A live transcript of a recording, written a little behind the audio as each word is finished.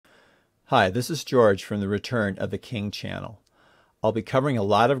Hi, this is George from the Return of the King channel. I'll be covering a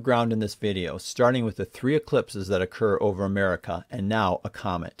lot of ground in this video, starting with the 3 eclipses that occur over America and now a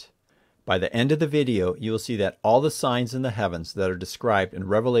comet. By the end of the video, you will see that all the signs in the heavens that are described in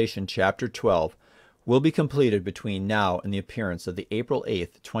Revelation chapter 12 will be completed between now and the appearance of the April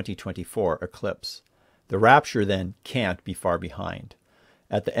 8th, 2024 eclipse. The Rapture then can't be far behind.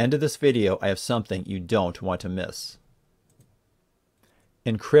 At the end of this video, I have something you don't want to miss.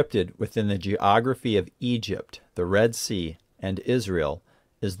 Encrypted within the geography of Egypt, the Red Sea, and Israel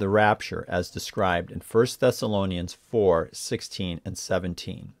is the rapture as described in 1 Thessalonians 4:16 and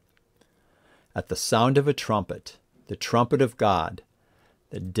 17. At the sound of a trumpet, the trumpet of God,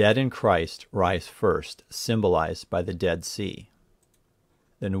 the dead in Christ rise first, symbolized by the Dead Sea.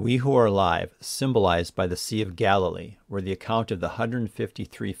 Then we who are alive, symbolized by the Sea of Galilee, where the account of the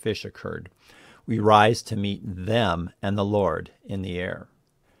 153 fish occurred, we rise to meet them and the Lord in the air.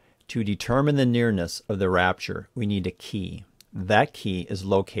 To determine the nearness of the rapture, we need a key. That key is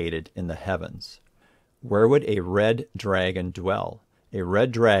located in the heavens. Where would a red dragon dwell? A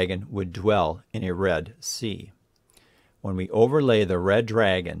red dragon would dwell in a red sea. When we overlay the red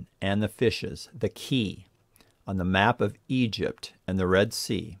dragon and the fishes, the key, on the map of Egypt and the Red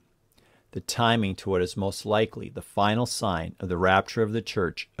Sea, the timing to what is most likely the final sign of the rapture of the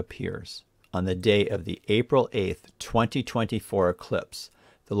church appears. On the day of the April 8th, 2024 eclipse,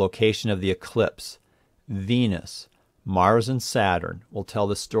 the location of the eclipse, Venus, Mars, and Saturn will tell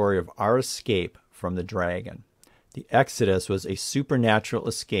the story of our escape from the dragon. The Exodus was a supernatural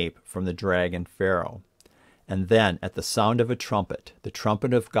escape from the dragon Pharaoh. And then, at the sound of a trumpet, the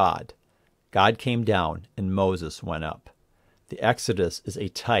trumpet of God, God came down and Moses went up. The Exodus is a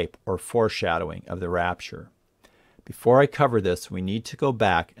type or foreshadowing of the rapture. Before I cover this, we need to go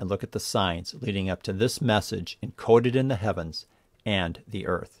back and look at the signs leading up to this message encoded in the heavens and the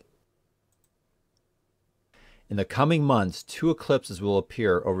earth. In the coming months, 2 eclipses will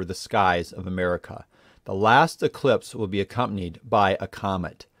appear over the skies of America. The last eclipse will be accompanied by a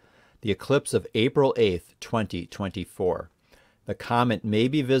comet, the eclipse of April 8th, 2024. The comet may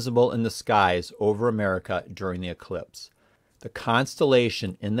be visible in the skies over America during the eclipse. The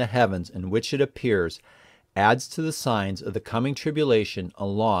constellation in the heavens in which it appears adds to the signs of the coming tribulation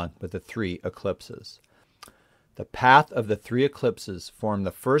along with the 3 eclipses. The path of the 3 eclipses form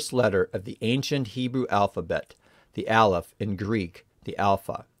the first letter of the ancient Hebrew alphabet, the Aleph, in Greek, the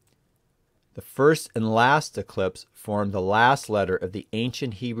Alpha. The first and last eclipse form the last letter of the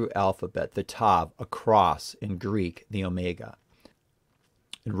ancient Hebrew alphabet, the Tav, a cross, in Greek, the Omega.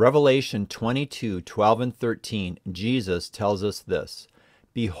 In Revelation 22:12 and 13, Jesus tells us this: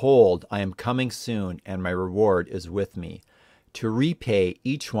 "Behold, I am coming soon, and my reward is with me, to repay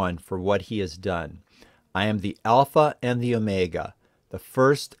each one for what he has done. I am the Alpha and the Omega, the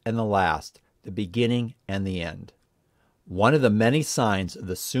first and the last, the beginning and the end." One of the many signs of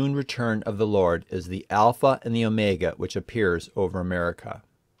the soon return of the Lord is the Alpha and the Omega, which appears over America.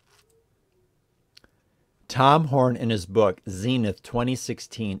 Tom Horn, in his book Zenith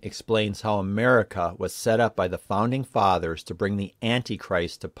 2016, explains how America was set up by the Founding Fathers to bring the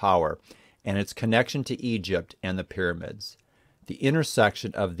Antichrist to power, and its connection to Egypt and the pyramids. The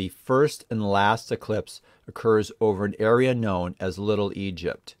intersection of the first and last eclipse occurs over an area known as Little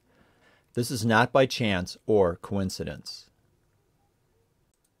Egypt. This is not by chance or coincidence.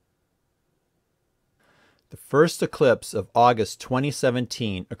 The first eclipse of August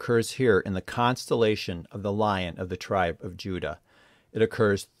 2017 occurs here in the constellation of the Lion of the tribe of Judah. It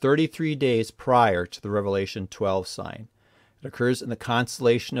occurs 33 days prior to the Revelation 12 sign. It occurs in the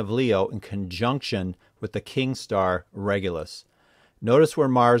constellation of Leo in conjunction with the king star Regulus. Notice where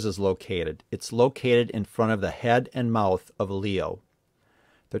Mars is located. It's located in front of the head and mouth of Leo.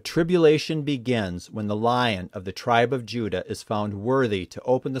 The tribulation begins when the Lion of the tribe of Judah is found worthy to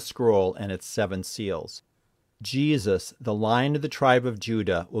open the scroll and its 7 seals. Jesus, the Lion of the tribe of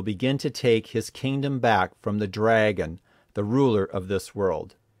Judah, will begin to take his kingdom back from the dragon, the ruler of this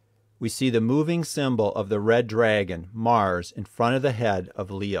world. We see the moving symbol of the red dragon, Mars, in front of the head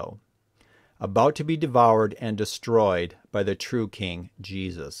of Leo, about to be devoured and destroyed by the true king,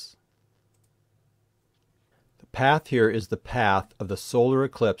 Jesus. The path here is the path of the solar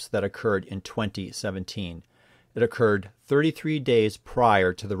eclipse that occurred in 2017. It occurred 33 days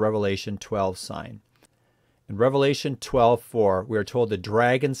prior to the Revelation 12 sign. In Revelation 12:4, we are told the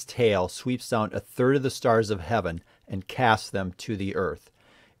dragon's tail sweeps down 1/3 of the stars of heaven and casts them to the earth.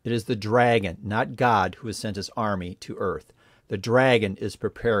 It is the dragon, not God, who has sent his army to earth. The dragon is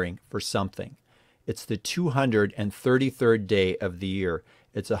preparing for something. It's the 233rd day of the year.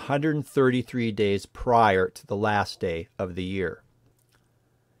 It's 133 days prior to the last day of the year.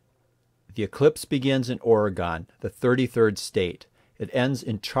 The eclipse begins in Oregon, the 33rd state. It ends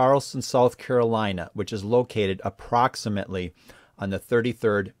in Charleston, South Carolina, which is located approximately on the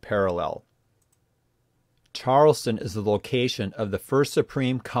 33rd parallel. Charleston is the location of the first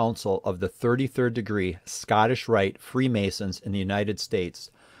Supreme Council of the 33rd degree Scottish Rite Freemasons in the United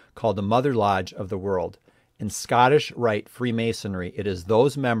States, called the Mother Lodge of the World. In Scottish Rite Freemasonry, it is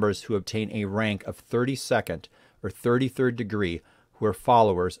those members who obtain a rank of 32nd or 33rd degree who are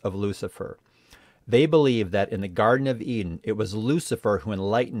followers of Lucifer. They believe that in the Garden of Eden, it was Lucifer who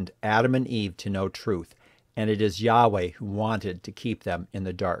enlightened Adam and Eve to know truth, and it is Yahweh who wanted to keep them in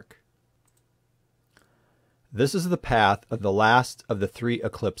the dark. This is the path of the last of the three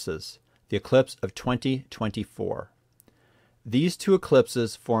eclipses, the eclipse of 2024. These two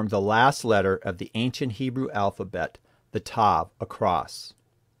eclipses form the last letter of the ancient Hebrew alphabet, the Tav, a cross.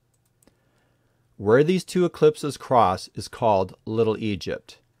 Where these two eclipses cross is called Little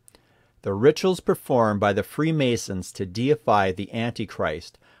Egypt. The rituals performed by the Freemasons to deify the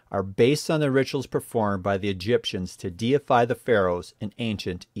Antichrist are based on the rituals performed by the Egyptians to deify the pharaohs in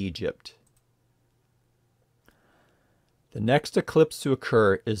ancient Egypt. The next eclipse to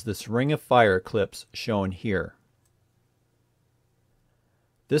occur is this Ring of Fire eclipse shown here.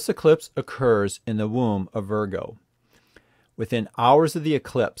 This eclipse occurs in the womb of Virgo. Within hours of the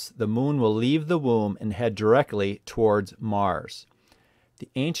eclipse, the moon will leave the womb and head directly towards Mars. The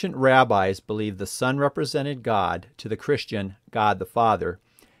ancient rabbis believed the sun represented God to the Christian, God the Father,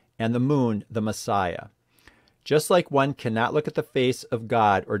 and the moon, the Messiah. Just like one cannot look at the face of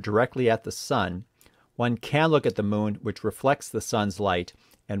God or directly at the sun, one can look at the moon, which reflects the sun's light,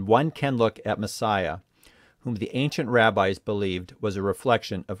 and one can look at Messiah, whom the ancient rabbis believed was a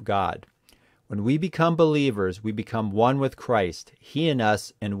reflection of God. When we become believers, we become one with Christ, He in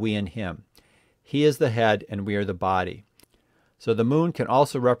us and we in Him. He is the head and we are the body. So the moon can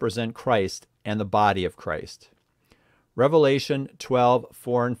also represent Christ and the body of Christ. Revelation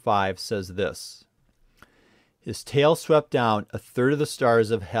 12:4 and 5 says this: His tail swept down a third of the stars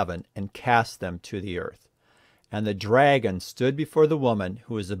of heaven and cast them to the earth. And the dragon stood before the woman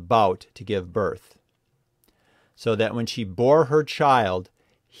who was about to give birth, so that when she bore her child,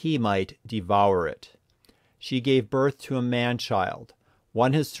 he might devour it. She gave birth to a man-child.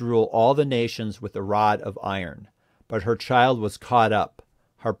 One is to rule all the nations with a rod of iron. But her child was caught up,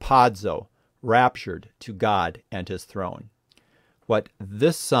 harpazo, raptured to God and His throne. What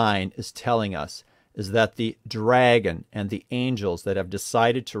this sign is telling us is that the dragon and the angels that have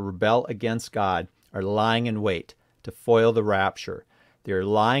decided to rebel against God are lying in wait to foil the rapture. They are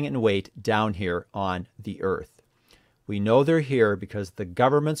lying in wait down here on the earth. We know they're here because the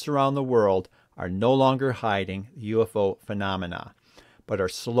governments around the world are no longer hiding the UFO phenomena, but are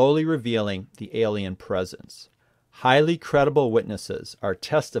slowly revealing the alien presence. Highly credible witnesses are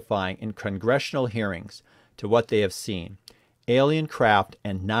testifying in congressional hearings to what they have seen. Alien craft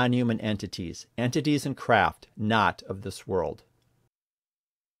and non-human entities, entities and craft not of this world.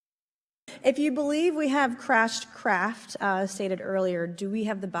 If you believe we have crashed craft, stated earlier, do we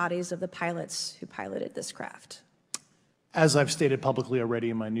have the bodies of the pilots who piloted this craft? As I've stated publicly already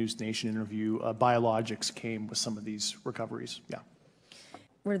in my News Nation interview, Biologics came with some of these recoveries, yeah.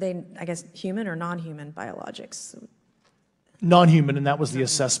 Were they, I guess, human or non-human biologics? Non-human, and that was the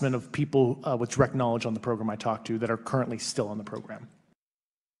assessment of people with direct knowledge on the program I talked to that are currently still on the program.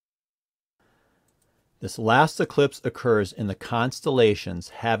 This last eclipse occurs in the constellations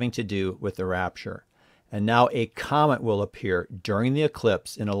having to do with the rapture. And now a comet will appear during the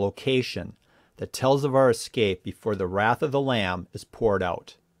eclipse in a location that tells of our escape before the wrath of the Lamb is poured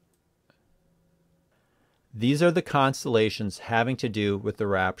out. These are the constellations having to do with the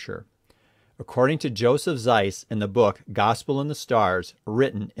rapture. According to Joseph Zeiss in the book Gospel in the Stars,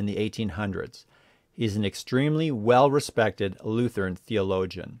 written in the 1800s, he's an extremely well-respected Lutheran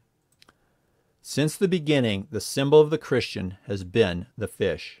theologian. Since the beginning, the symbol of the Christian has been the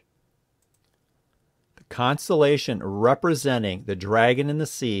fish. The constellation representing the dragon in the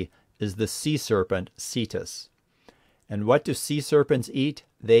sea is the sea serpent Cetus. And what do sea serpents eat?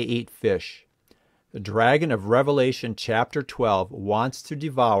 They eat fish. The dragon of Revelation chapter 12 wants to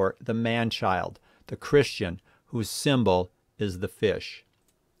devour the man-child, the Christian, whose symbol is the fish.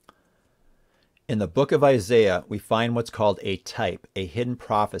 In the book of Isaiah, we find what's called a type, a hidden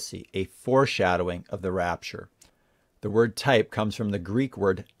prophecy, a foreshadowing of the rapture. The word type comes from the Greek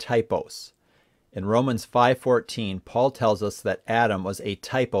word typos. In Romans 5:14, Paul tells us that Adam was a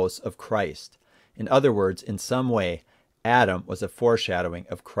typos of Christ. In other words, in some way, Adam was a foreshadowing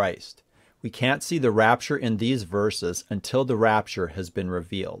of Christ. We can't see the rapture in these verses until the rapture has been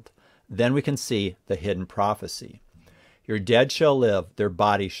revealed. Then we can see the hidden prophecy. Your dead shall live, their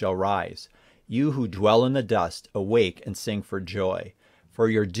bodies shall rise. You who dwell in the dust, awake and sing for joy. For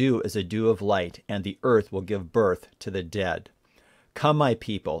your dew is a dew of light, and the earth will give birth to the dead. Come, my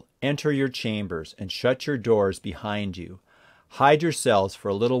people, enter your chambers, and shut your doors behind you. Hide yourselves for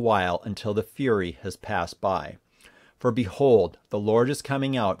a little while until the fury has passed by. For behold, the Lord is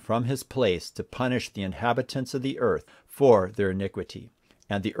coming out from his place to punish the inhabitants of the earth for their iniquity.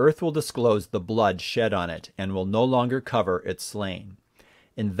 And the earth will disclose the blood shed on it, and will no longer cover its slain.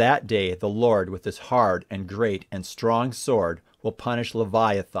 In that day the Lord with his hard and great and strong sword will punish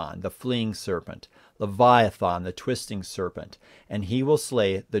Leviathan, the fleeing serpent, Leviathan, the twisting serpent, and he will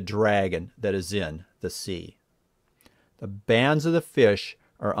slay the dragon that is in the sea. The bands of the fish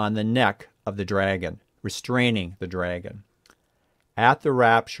are on the neck of the dragon, restraining the dragon. At the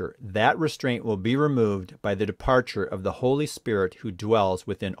rapture, that restraint will be removed by the departure of the Holy Spirit who dwells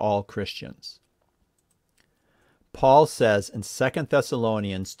within all Christians. Paul says in 2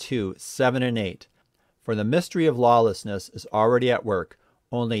 Thessalonians 2, 7 and 8, For the mystery of lawlessness is already at work.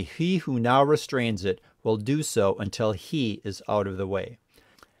 Only he who now restrains it will do so until he is out of the way.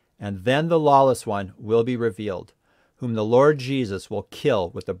 And then the lawless one will be revealed, whom the Lord Jesus will kill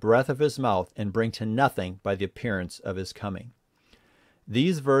with the breath of his mouth and bring to nothing by the appearance of his coming.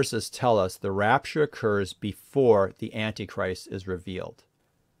 These verses tell us the rapture occurs before the Antichrist is revealed.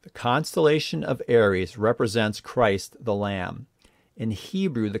 The constellation of Aries represents Christ the Lamb. In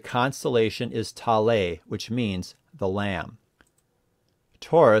Hebrew, the constellation is Taleh, which means the Lamb.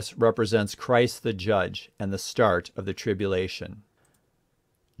 Taurus represents Christ the Judge and the start of the tribulation.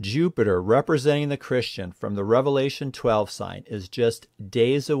 Jupiter, representing the Christian from the Revelation 12 sign, is just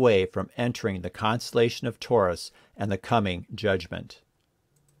days away from entering the constellation of Taurus and the coming judgment.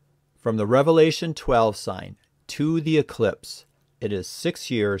 From the Revelation 12 sign to the eclipse, it is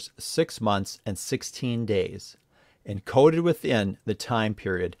 6 years, 6 months, and 16 days. Encoded within the time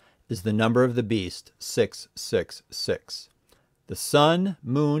period is the number of the beast, 666. The sun,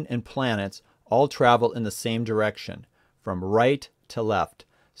 moon, and planets all travel in the same direction, from right to left,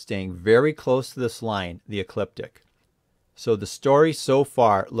 staying very close to this line, the ecliptic. So the story so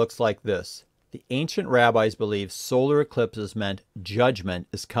far looks like this. The ancient rabbis believed solar eclipses meant judgment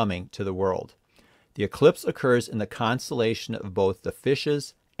is coming to the world. The eclipse occurs in the constellation of both the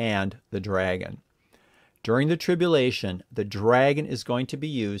fishes and the dragon. During the tribulation, the dragon is going to be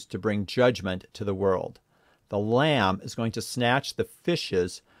used to bring judgment to the world. The Lamb is going to snatch the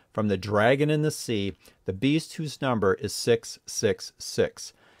fishes from the dragon in the sea, the beast whose number is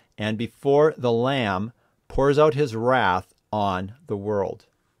 666. And before the Lamb pours out his wrath on the world.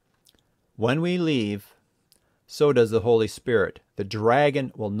 When we leave, so does the Holy Spirit. The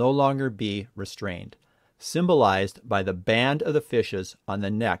dragon will no longer be restrained, symbolized by the band of the fishes on the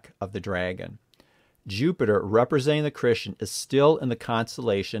neck of the dragon. Jupiter, representing the Christian, is still in the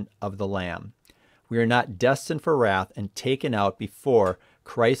constellation of the Lamb. We are not destined for wrath and taken out before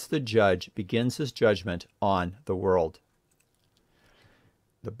Christ the Judge begins his judgment on the world.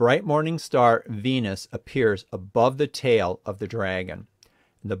 The bright morning star Venus appears above the tail of the dragon.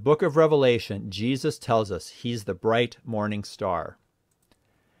 In the book of Revelation, Jesus tells us he's the bright morning star.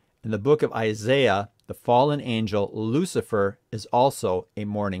 In the book of Isaiah, the fallen angel Lucifer is also a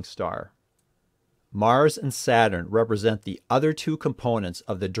morning star. Mars and Saturn represent the other two components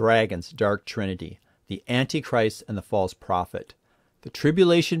of the dragon's dark trinity, the Antichrist and the false prophet. The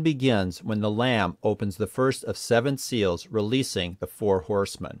tribulation begins when the Lamb opens the first of 7 seals, releasing the 4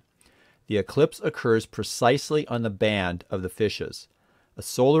 horsemen. The eclipse occurs precisely on the band of the fishes. A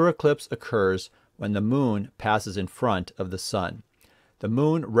solar eclipse occurs when the moon passes in front of the sun. The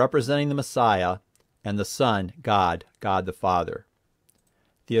moon representing the Messiah, and the sun, God the Father.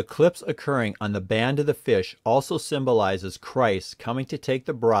 The eclipse occurring on the band of the fish also symbolizes Christ coming to take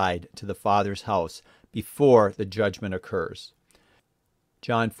the bride to the Father's house before the judgment occurs.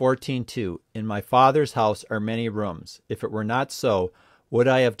 John 14:2, In my Father's house are many rooms. If it were not so, would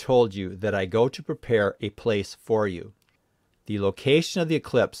I have told you that I go to prepare a place for you? The location of the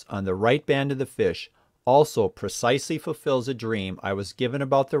eclipse on the right band of the fish also precisely fulfills a dream I was given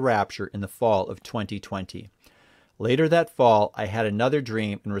about the rapture in the fall of 2020. Later that fall, I had another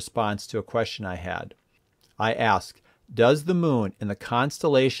dream in response to a question I had. I asked, does the moon in the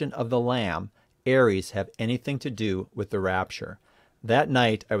constellation of the Lamb, Aries, have anything to do with the rapture? That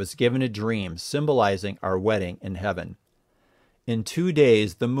night, I was given a dream symbolizing our wedding in heaven. In 2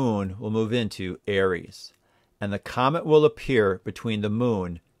 days, the moon will move into Aries, and the comet will appear between the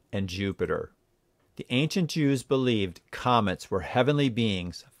moon and Jupiter. The ancient Jews believed comets were heavenly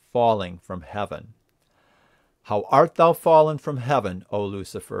beings falling from heaven. How art thou fallen from heaven, O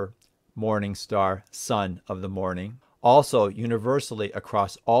Lucifer, morning star, son of the morning? Also, universally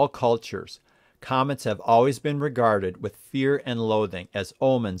across all cultures, comets have always been regarded with fear and loathing as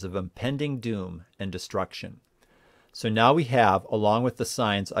omens of impending doom and destruction. So now we have, along with the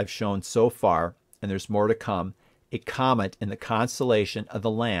signs I've shown so far, and there's more to come, a comet in the constellation of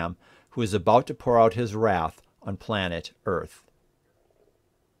the Lamb who is about to pour out his wrath on planet Earth.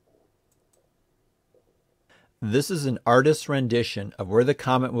 This is an artist's rendition of where the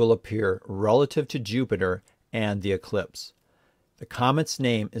comet will appear relative to Jupiter and the eclipse. The comet's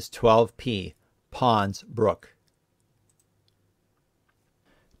name is 12P, Pond's Brook.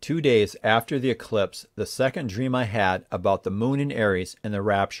 2 days after the eclipse, the second dream I had about the moon in Aries and the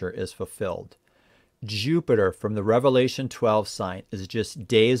rapture is fulfilled. Jupiter from the Revelation 12 sign is just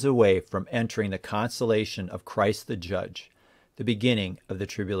days away from entering the constellation of Christ the Judge, the beginning of the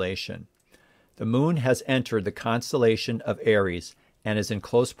tribulation. The moon has entered the constellation of Aries and is in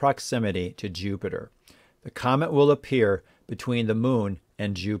close proximity to Jupiter. The comet will appear between the moon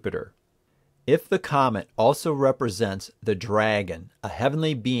and Jupiter. If the comet also represents the dragon, a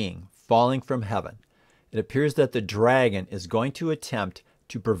heavenly being falling from heaven, it appears that the dragon is going to attempt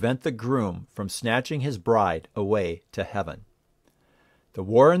to prevent the groom from snatching his bride away to heaven. The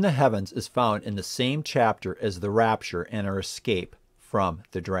war in the heavens is found in the same chapter as the rapture and our escape from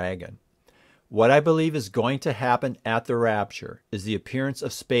the dragon. What I believe is going to happen at the rapture is the appearance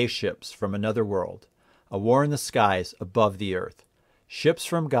of spaceships from another world, a war in the skies above the earth, ships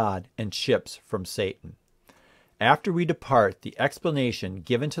from God and ships from Satan. After we depart, the explanation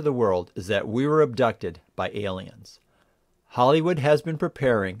given to the world is that we were abducted by aliens. Hollywood has been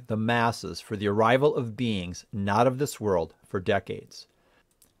preparing the masses for the arrival of beings not of this world for decades.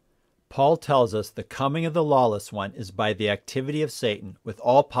 Paul tells us the coming of the lawless one is by the activity of Satan with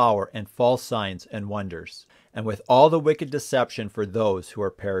all power and false signs and wonders, and with all the wicked deception for those who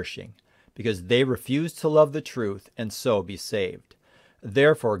are perishing, because they refuse to love the truth and so be saved.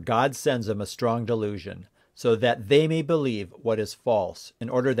 Therefore God sends them a strong delusion, so that they may believe what is false, in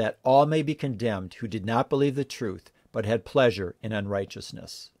order that all may be condemned who did not believe the truth, but had pleasure in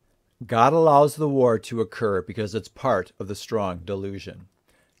unrighteousness. God allows the war to occur because it's part of the strong delusion.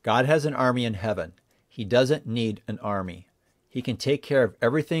 God has an army in heaven. He doesn't need an army. He can take care of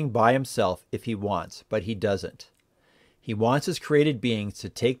everything by himself if he wants, but he doesn't. He wants his created beings to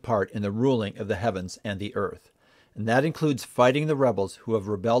take part in the ruling of the heavens and the earth, and that includes fighting the rebels who have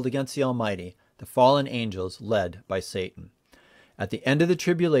rebelled against the Almighty, the fallen angels led by Satan. At the end of the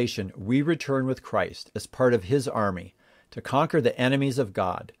tribulation, we return with Christ as part of his army to conquer the enemies of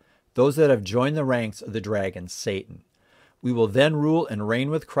God, those that have joined the ranks of the dragon, Satan. We will then rule and reign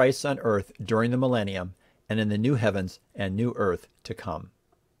with Christ on earth during the millennium and in the new heavens and new earth to come.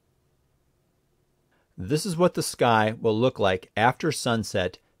 This is what the sky will look like after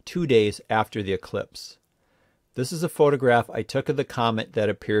sunset 2 days after the eclipse. This is a photograph I took of the comet that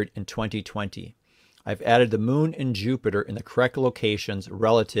appeared in 2020. I've added the moon and Jupiter in the correct locations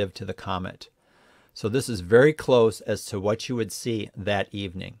relative to the comet. So this is very close as to what you would see that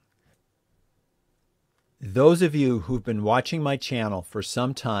evening. Those of you who've been watching my channel for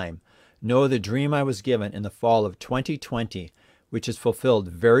some time know the dream I was given in the fall of 2020, which is fulfilled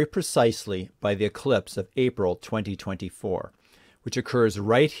very precisely by the eclipse of April 2024, which occurs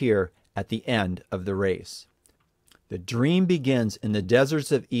right here at the end of the race. The dream begins in the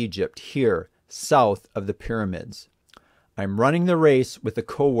deserts of Egypt here, south of the pyramids. I'm running the race with a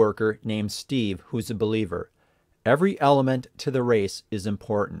co-worker named Steve, who's a believer. Every element to the race is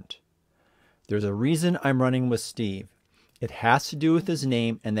important. There's a reason I'm running with Steve. It has to do with his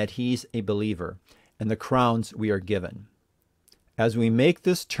name and that he's a believer, and the crowns we are given. As we make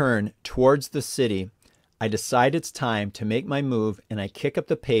this turn towards the city, I decide it's time to make my move, and I kick up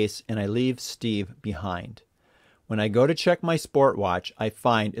the pace and I leave Steve behind. When I go to check my sport watch, I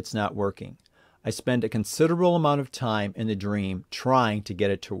find it's not working. I spend a considerable amount of time in the dream trying to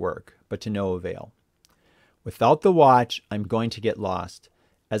get it to work, but to no avail. Without the watch, I'm going to get lost,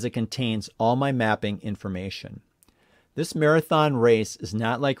 as it contains all my mapping information. This marathon race is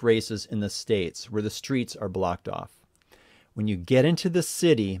not like races in the States where the streets are blocked off. When you get into the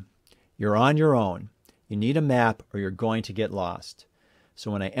city, you're on your own. You need a map or you're going to get lost.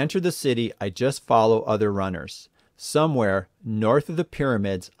 So when I enter the city, I just follow other runners. Somewhere north of the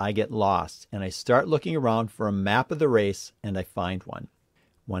pyramids, I get lost, and I start looking around for a map of the race, and I find one.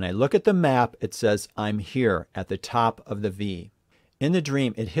 When I look at the map, it says I'm here at the top of the V. In the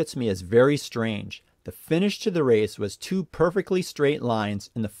dream, it hits me as very strange. The finish to the race was 2 perfectly straight lines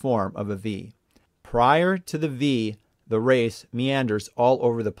in the form of a V. Prior to the V, the race meanders all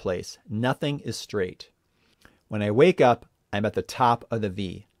over the place. Nothing is straight. When I wake up, I'm at the top of the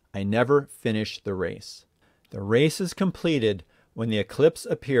V. I never finish the race. The race is completed when the eclipse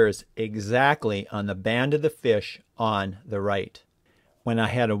appears exactly on the band of the fish on the right. When I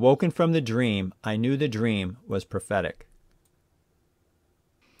had awoken from the dream, I knew the dream was prophetic.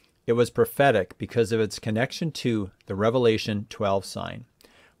 It was prophetic because of its connection to the Revelation 12 sign.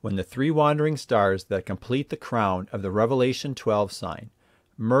 When the three wandering stars that complete the crown of the Revelation 12 sign,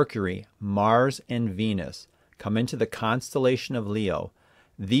 Mercury, Mars, and Venus, come into the constellation of Leo,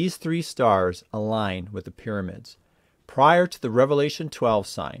 these three stars align with the pyramids. Prior to the Revelation 12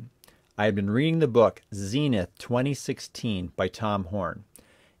 sign, I had been reading the book Zenith 2016 by Tom Horn.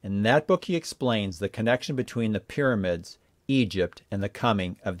 In that book he explains the connection between the pyramids, Egypt, and the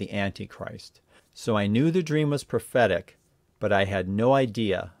coming of the Antichrist. So I knew the dream was prophetic, but I had no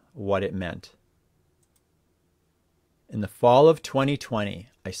idea what it meant. In the fall of 2020,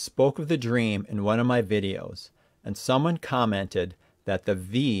 I spoke of the dream in one of my videos, and someone commented that the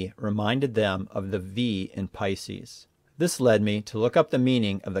V reminded them of the V in Pisces. This led me to look up the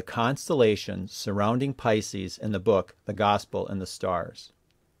meaning of the constellations surrounding Pisces in the book The Gospel and the Stars.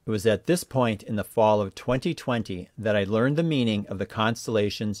 It was at this point in the fall of 2020 that I learned the meaning of the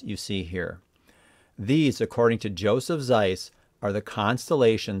constellations you see here. These, according to Joseph Zeiss, are the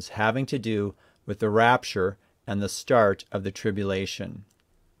constellations having to do with the rapture and the start of the tribulation.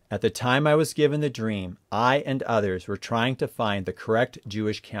 At the time I was given the dream, I and others were trying to find the correct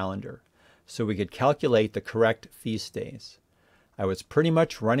Jewish calendar so we could calculate the correct feast days. I was pretty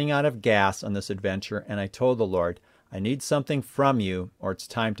much running out of gas on this adventure, and I told the Lord, I need something from you or it's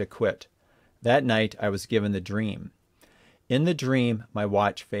time to quit. That night I was given the dream. In the dream, my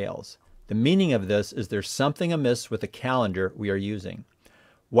watch fails. The meaning of this is there's something amiss with the calendar we are using.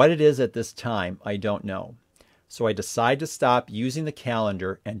 What it is at this time, I don't know. So I decide to stop using the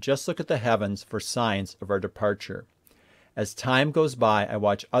calendar and just look at the heavens for signs of our departure. As time goes by, I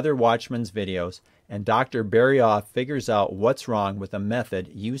watch other watchmen's videos, and Dr. Barrioff figures out what's wrong with a method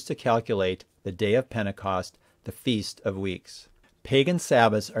used to calculate the day of Pentecost, the Feast of Weeks. Pagan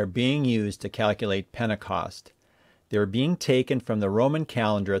Sabbaths are being used to calculate Pentecost. They are being taken from the Roman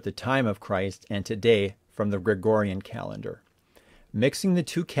calendar at the time of Christ and today from the Gregorian calendar. Mixing the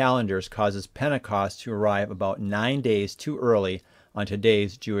two calendars causes Pentecost to arrive about 9 days too early on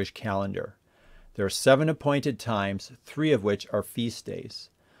today's Jewish calendar. There are 7 appointed times, 3 of which are feast days.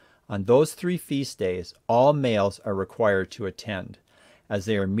 On those 3 feast days, all males are required to attend, as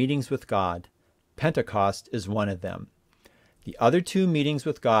they are meetings with God. Pentecost is one of them. The other 2 meetings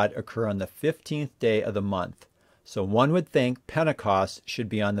with God occur on the 15th day of the month, so one would think Pentecost should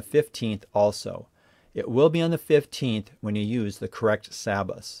be on the 15th also. It will be on the 15th when you use the correct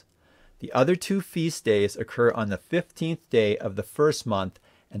Sabbaths. The other 2 feast days occur on the 15th day of the first month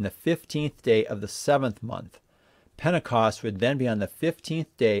and the 15th day of the 7th month. Pentecost would then be on the 15th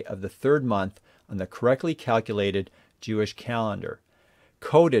day of the 3rd month on the correctly calculated Jewish calendar.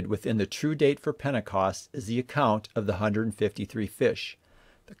 Coded within the true date for Pentecost is the account of the 153 fish.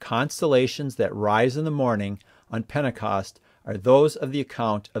 The constellations that rise in the morning on Pentecost are those of the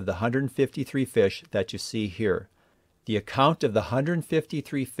account of the 153 fish that you see here. The account of the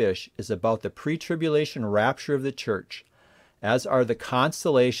 153 fish is about the pre-tribulation rapture of the church, as are the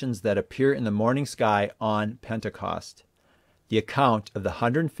constellations that appear in the morning sky on Pentecost. The account of the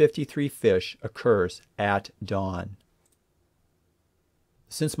 153 fish occurs at dawn.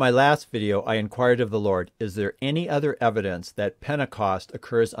 Since my last video, I inquired of the Lord, is there any other evidence that Pentecost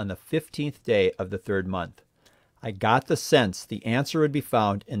occurs on the 15th day of the 3rd month? I got the sense the answer would be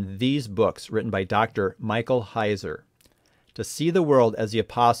found in these books written by Dr. Michael Heiser. To see the world as the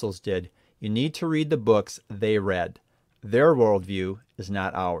apostles did, you need to read the books they read. Their worldview is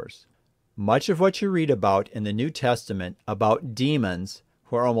not ours. Much of what you read about in the New Testament about demons,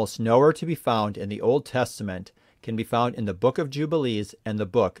 who are almost nowhere to be found in the Old Testament, can be found in the book of Jubilees and the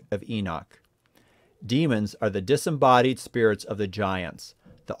book of Enoch. Demons are the disembodied spirits of the giants,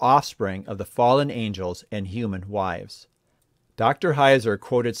 the offspring of the fallen angels and human wives. Dr. Heiser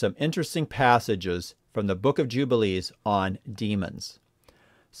quoted some interesting passages from the book of Jubilees on demons.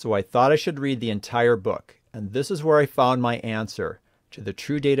 So I thought I should read the entire book, and this is where I found my answer to the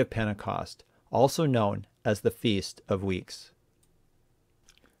true date of Pentecost, also known as the Feast of Weeks.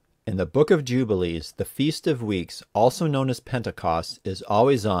 In the book of Jubilees, the Feast of Weeks, also known as Pentecost, is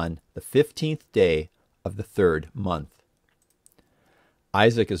always on the 15th day of the 3rd month.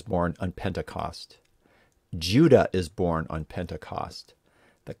 Isaac is born on Pentecost. Judah is born on Pentecost.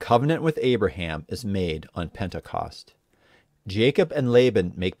 The covenant with Abraham is made on Pentecost. Jacob and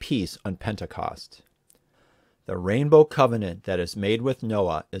Laban make peace on Pentecost. The rainbow covenant that is made with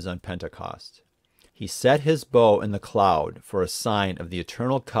Noah is on Pentecost. He set his bow in the cloud for a sign of the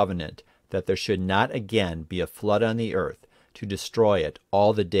eternal covenant that there should not again be a flood on the earth to destroy it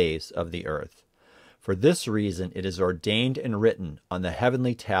all the days of the earth. For this reason it is ordained and written on the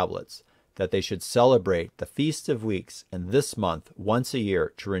heavenly tablets that they should celebrate the Feast of Weeks in this month once a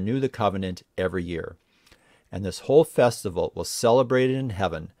year to renew the covenant every year. And this whole festival was celebrated in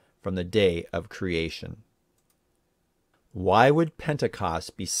heaven from the day of creation. Why would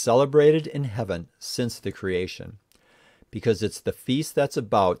Pentecost be celebrated in heaven since the creation? Because it's the feast that's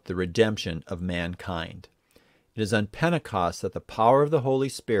about the redemption of mankind. It is on Pentecost that the power of the Holy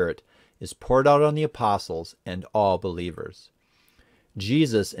Spirit is poured out on the apostles and all believers.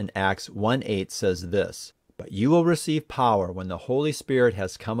 Jesus in Acts 1:8 says this, "But you will receive power when the Holy Spirit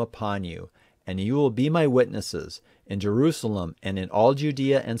has come upon you, and you will be my witnesses in Jerusalem and in all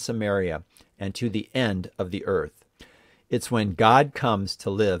Judea and Samaria and to the end of the earth." It's when God comes to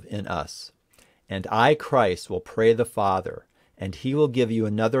live in us. "And I, Christ, will pray the Father, and he will give you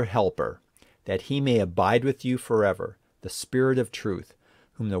another helper, that he may abide with you forever, the Spirit of truth,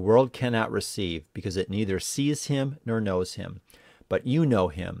 whom the world cannot receive, because it neither sees him nor knows him. But you know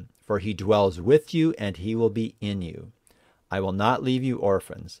him, for he dwells with you, and he will be in you. I will not leave you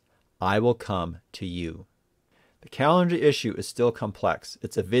orphans. I will come to you." The calendar issue is still complex.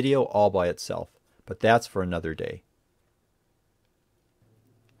 It's a video all by itself, but that's for another day.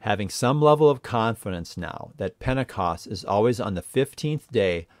 Having some level of confidence now that Pentecost is always on the 15th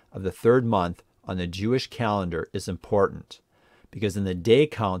day of the third month on the Jewish calendar is important, because in the day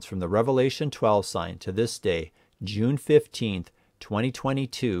counts from the Revelation 12 sign to this day, June 15th,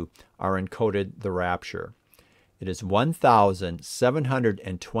 2022, are encoded the Rapture. It is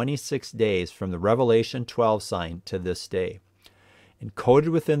 1,726 days from the Revelation 12 sign to this day. Encoded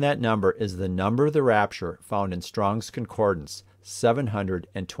within that number is the number of the Rapture found in Strong's Concordance,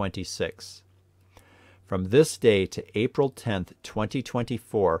 726. From this day to April 10th,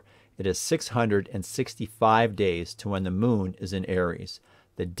 2024, it is 665 days to when the moon is in Aries,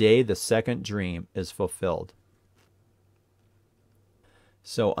 the day the second dream is fulfilled.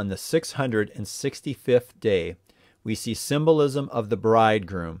 So on the 665th day, we see symbolism of the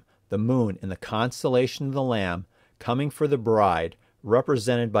bridegroom, the moon in the constellation of the Lamb, coming for the bride,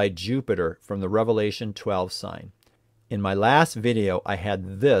 represented by Jupiter from the Revelation 12 sign. In my last video, I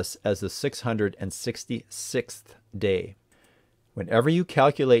had this as the 666th day. Whenever you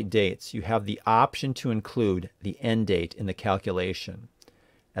calculate dates, you have the option to include the end date in the calculation.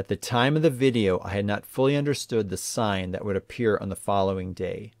 At the time of the video, I had not fully understood the sign that would appear on the following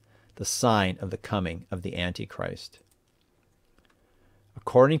day, the sign of the coming of the Antichrist.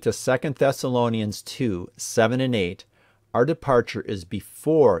 According to 2 Thessalonians 2, 7 and 8, our departure is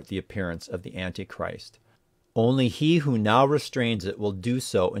before the appearance of the Antichrist. Only he who now restrains it will do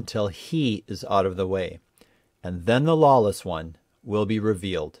so until he is out of the way, and then the lawless one will be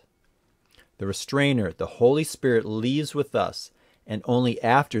revealed. The restrainer, the Holy Spirit, leaves with us, and only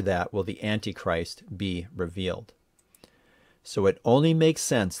after that will the Antichrist be revealed. So it only makes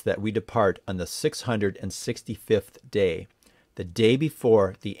sense that we depart on the 665th day, the day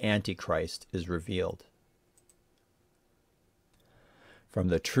before the Antichrist is revealed. From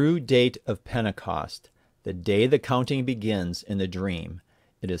the true date of Pentecost, the day the counting begins in the dream,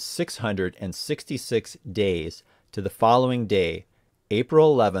 it is 666 days to the following day,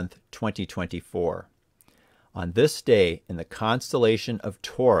 April 11th, 2024. On this day, in the constellation of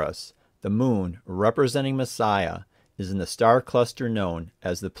Taurus, the moon, representing Messiah, is in the star cluster known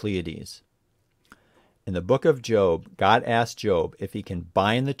as the Pleiades. In the book of Job, God asked Job if he can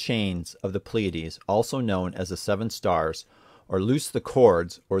bind the chains of the Pleiades, also known as the seven stars, or loose the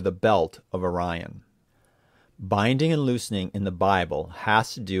cords or the belt of Orion. Binding and loosening in the Bible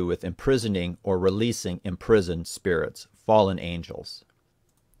has to do with imprisoning or releasing imprisoned spirits, fallen angels.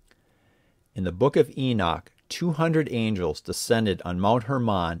 In the book of Enoch, 200 angels descended on Mount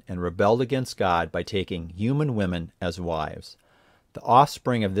Hermon and rebelled against God by taking human women as wives. The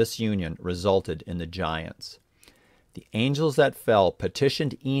offspring of this union resulted in the giants. The angels that fell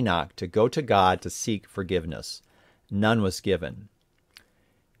petitioned Enoch to go to God to seek forgiveness. None was given.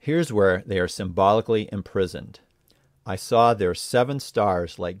 Here's where they are symbolically imprisoned. I saw their 7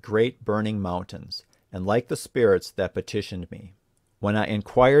 stars like great burning mountains, and like the spirits that petitioned me. When I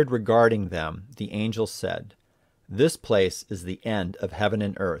inquired regarding them, the angel said, "This place is the end of heaven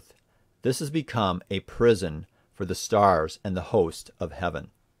and earth. This has become a prison for the stars and the host of heaven."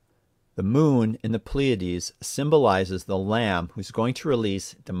 The moon in the Pleiades symbolizes the Lamb who's going to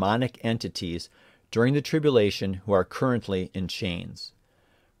release demonic entities during the tribulation who are currently in chains.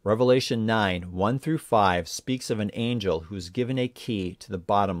 Revelation 9, 1 through 5 speaks of an angel who is given a key to the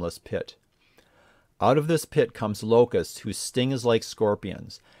bottomless pit. Out of this pit comes locusts whose sting is like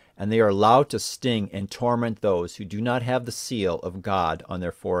scorpions, and they are allowed to sting and torment those who do not have the seal of God on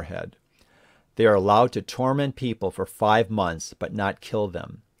their forehead. They are allowed to torment people for 5 months, but not kill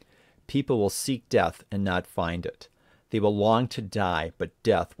them. People will seek death and not find it. They will long to die, but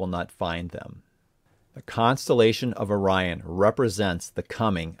death will not find them. The constellation of Orion represents the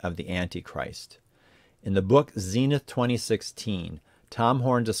coming of the Antichrist. In the book Zenith 2016, Tom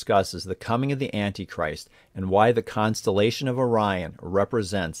Horn discusses the coming of the Antichrist and why the constellation of Orion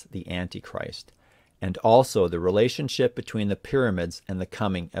represents the Antichrist, and also the relationship between the pyramids and the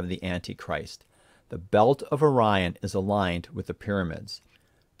coming of the Antichrist. The belt of Orion is aligned with the pyramids.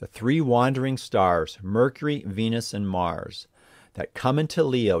 The 3 wandering stars, Mercury, Venus, and Mars, that come into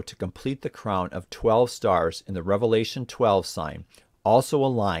Leo to complete the crown of 12 stars in the Revelation 12 sign, also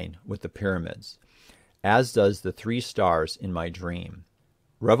align with the pyramids, as does the 3 stars in my dream.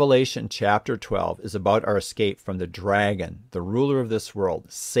 Revelation chapter 12 is about our escape from the dragon, the ruler of this world,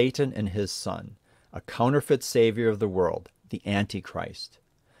 Satan and his son, a counterfeit savior of the world, the Antichrist.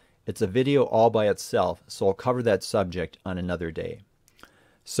 It's a video all by itself, so I'll cover that subject on another day.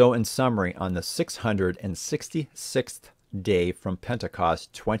 So in summary, on the 666th day from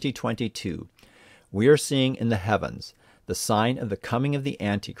Pentecost 2022, we are seeing in the heavens the sign of the coming of the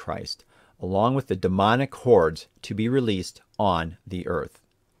Antichrist, along with the demonic hordes to be released on the earth.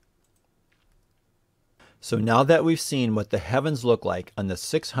 So now that we've seen what the heavens look like on the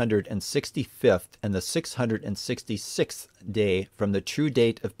 665th and the 666th day from the true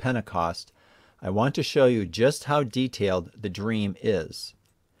date of Pentecost, I want to show you just how detailed the dream is.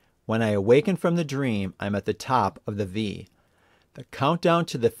 When I awaken from the dream, I'm at the top of the V. The countdown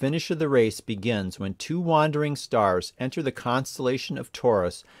to the finish of the race begins when 2 wandering stars enter the constellation of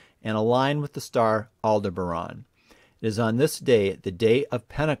Taurus and align with the star Aldebaran. It is on this day, the day of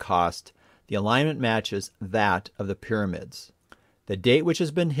Pentecost, the alignment matches that of the pyramids, the date which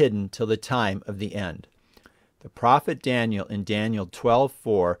has been hidden till the time of the end. The prophet Daniel in Daniel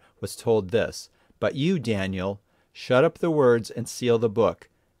 12:4 was told this, "But you, Daniel, shut up the words and seal the book,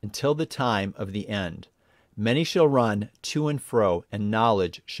 until the time of the end. Many shall run to and fro, and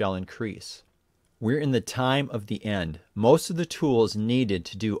knowledge shall increase." We're in the time of the end. Most of the tools needed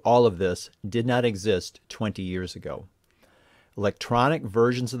to do all of this did not exist 20 years ago. Electronic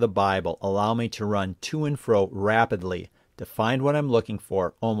versions of the Bible allow me to run to and fro rapidly to find what I'm looking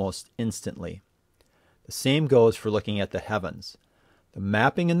for almost instantly. The same goes for looking at the heavens. The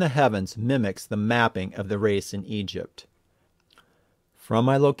mapping in the heavens mimics the mapping of the race in Egypt. From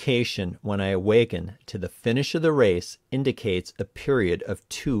my location when I awaken to the finish of the race indicates a period of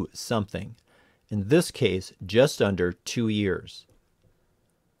 2 something. In this case, just under 2 years.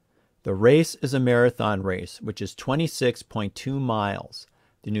 The race is a marathon race, which is 26.2 miles.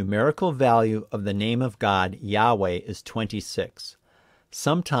 The numerical value of the name of God, Yahweh, is 26.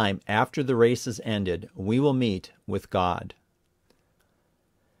 Sometime after the race is ended, we will meet with God.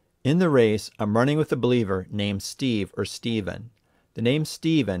 In the race, I'm running with a believer named Steve or Stephen. The name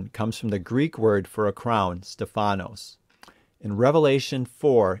Stephen comes from the Greek word for a crown, Stephanos. In Revelation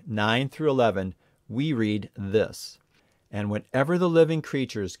 4:9-11, we read this, "And whenever the living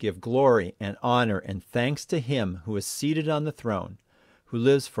creatures give glory and honor and thanks to him who is seated on the throne, who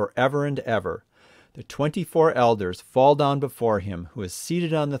lives forever and ever, the 24 elders fall down before him who is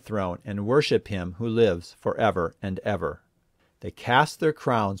seated on the throne and worship him who lives forever and ever. They cast their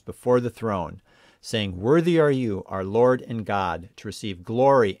crowns before the throne, saying, 'Worthy are you, our Lord and God, to receive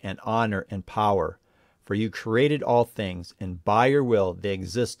glory and honor and power, for you created all things, and by your will they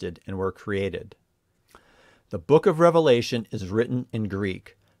existed and were created.'" The book of Revelation is written in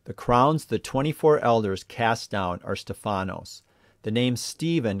Greek. The crowns the 24 elders cast down are Stephanos. The name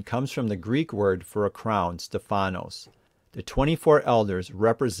Stephen comes from the Greek word for a crown, Stephanos. The 24 elders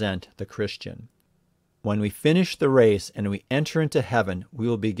represent the Christian. When we finish the race and we enter into heaven, we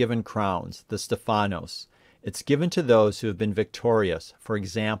will be given crowns, the Stephanos. It's given to those who have been victorious, for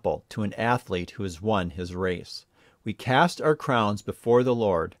example, to an athlete who has won his race. We cast our crowns before the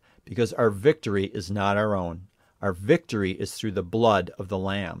Lord because our victory is not our own. Our victory is through the blood of the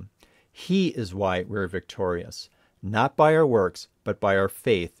Lamb. He is why we're victorious, not by our works, but by our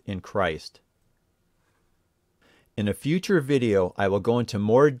faith in Christ. In a future video, I will go into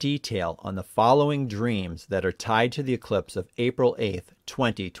more detail on the following dreams that are tied to the eclipse of April 8th,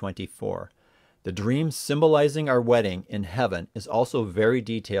 2024. The dream symbolizing our wedding in heaven is also very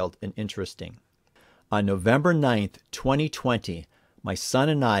detailed and interesting. On November 9th, 2020, my son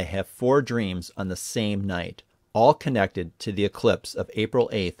and I have 4 dreams on the same night, all connected to the eclipse of April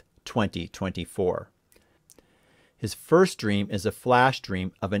 8th, 2024. His first dream is a flash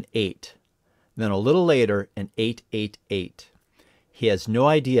dream of an 8. Then a little later, an 888. He has no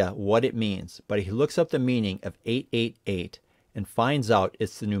idea what it means, but he looks up the meaning of 888 and finds out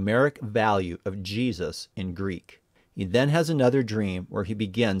it's the numeric value of Jesus in Greek. He then has another dream where he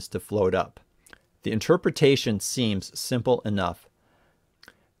begins to float up. The interpretation seems simple enough.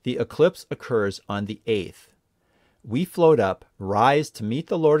 The eclipse occurs on the 8th. We float up, rise to meet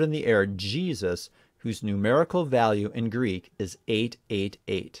the Lord in the air, Jesus, whose numerical value in Greek is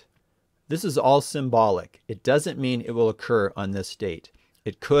 888. This is all symbolic. It doesn't mean it will occur on this date.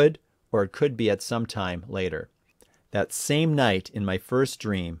 It could, or it could be at some time later. That same night in my first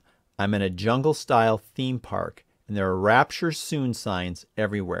dream, I'm in a jungle-style theme park, and there are Rapture soon signs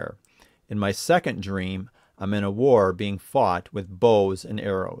everywhere. In my second dream, I'm in a war being fought with bows and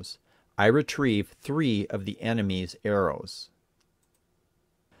arrows. I retrieve 3 of the enemy's arrows.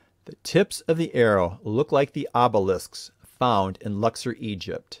 The tips of the arrow look like the obelisks found in Luxor,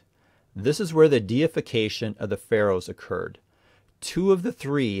 Egypt. This is where the deification of the pharaohs occurred. 2 of the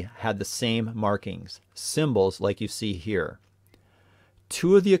 3 had the same markings, symbols like you see here.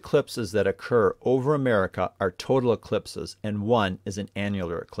 2 of the eclipses that occur over America are total eclipses, and 1 is an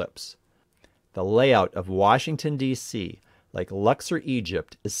annular eclipse. The layout of Washington, D.C., like Luxor,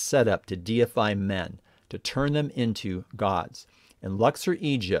 Egypt, is set up to deify men, to turn them into gods. In Luxor,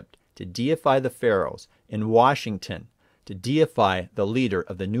 Egypt, to deify the pharaohs. In Washington, to deify the leader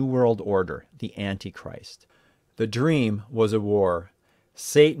of the New World Order, the Antichrist. The dream was a war.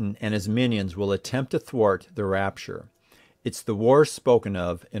 Satan and his minions will attempt to thwart the rapture. It's the war spoken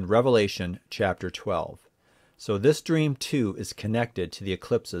of in Revelation chapter 12. So this dream too is connected to the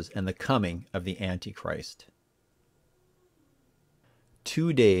eclipses and the coming of the Antichrist.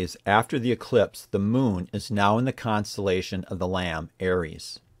 2 days after the eclipse, the moon is now in the constellation of the Lamb,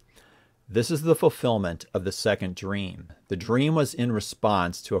 Aries. This is the fulfillment of the second dream. The dream was in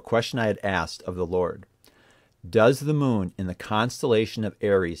response to a question I had asked of the Lord. Does the moon in the constellation of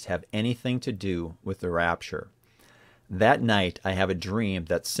Aries have anything to do with the rapture? That night I have a dream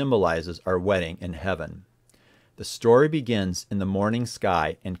that symbolizes our wedding in heaven. The story begins in the morning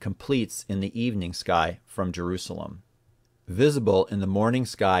sky and completes in the evening sky from Jerusalem. Visible in the morning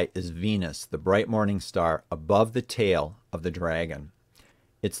sky is Venus, the bright morning star, above the tail of the dragon.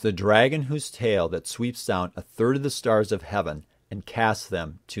 It's the dragon whose tail that sweeps down a third of the stars of heaven and casts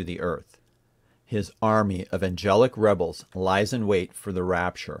them to the earth. His army of angelic rebels lies in wait for the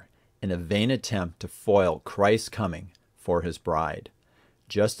rapture in a vain attempt to foil Christ's coming for his bride.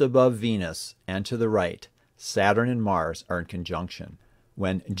 Just above Venus and to the right, Saturn and Mars are in conjunction.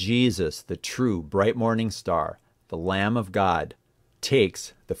 When Jesus, the true bright morning star, the Lamb of God,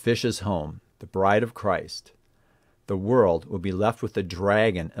 takes the fishes home, the bride of Christ, the world will be left with the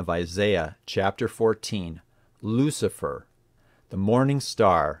dragon of Isaiah chapter 14, Lucifer, the morning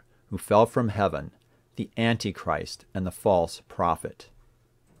star who fell from heaven, the Antichrist and the false prophet.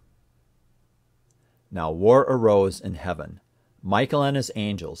 Now war arose in heaven, Michael and his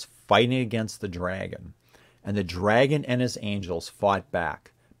angels fighting against the dragon. And the dragon and his angels fought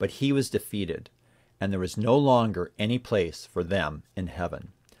back, but he was defeated, and there was no longer any place for them in heaven.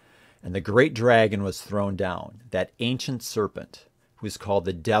 And the great dragon was thrown down, that ancient serpent, who is called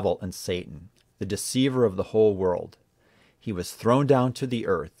the devil and Satan, the deceiver of the whole world. He was thrown down to the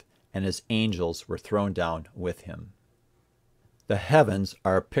earth, and his angels were thrown down with him. The heavens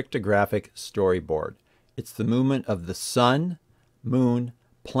are a pictographic storyboard. It's the movement of the sun, moon,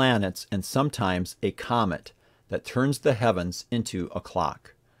 planets, and sometimes a comet that turns the heavens into a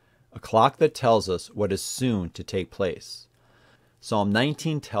clock that tells us what is soon to take place. Psalm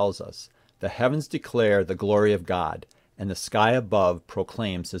 19 tells us, "The heavens declare the glory of God, and the sky above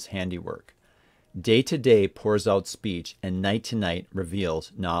proclaims his handiwork. Day to day pours out speech, and night to night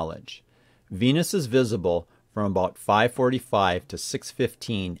reveals knowledge." Venus is visible from about 5:45 to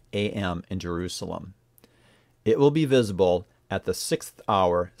 6:15 a.m. in Jerusalem. It will be visible at the 6th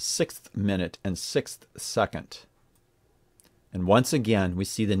hour, 6th minute, and 6th second. And once again, we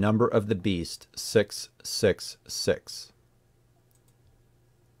see the number of the beast, 666.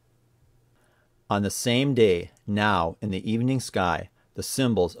 On the same day, now in the evening sky, the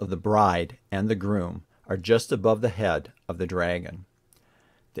symbols of the bride and the groom are just above the head of the dragon.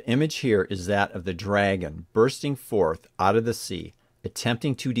 The image here is that of the dragon bursting forth out of the sea,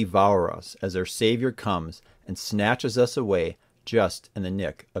 attempting to devour us as our Savior comes and snatches us away just in the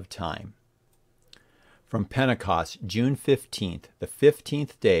nick of time. From Pentecost, June 15th, the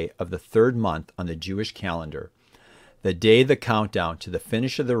 15th day of the 3rd month on the Jewish calendar, the day the countdown to the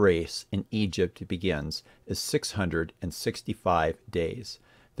finish of the race in Egypt begins, is 665 days.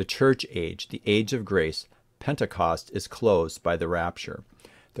 The church age, the age of grace, Pentecost, is closed by the rapture.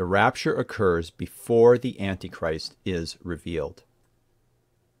 The rapture occurs before the Antichrist is revealed.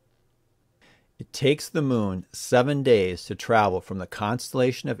 It takes the moon 7 days to travel from the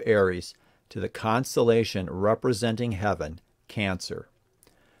constellation of Aries to the constellation representing heaven, Cancer.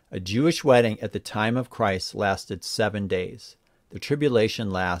 A Jewish wedding at the time of Christ lasted 7 days. The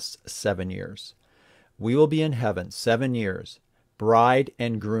tribulation lasts 7 years. We will be in heaven 7 years, bride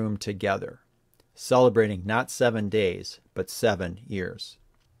and groom together, celebrating not 7 days, but 7 years.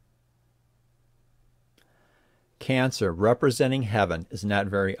 Cancer representing heaven is not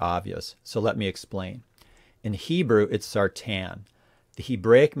very obvious, so let me explain. In Hebrew, it's Sartan. The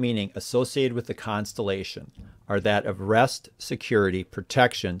Hebraic meaning associated with the constellation are that of rest, security,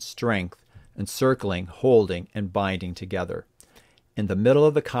 protection, strength, encircling, holding, and binding together. In the middle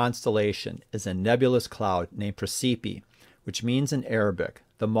of the constellation is a nebulous cloud named Precipi, which means in Arabic,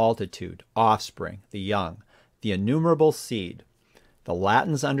 the multitude, offspring, the young, the innumerable seed. The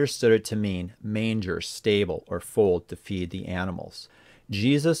Latins understood it to mean manger, stable, or fold to feed the animals.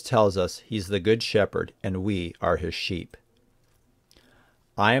 Jesus tells us he's the good shepherd and we are his sheep.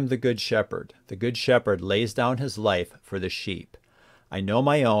 I am the good shepherd. The good shepherd lays down his life for the sheep. I know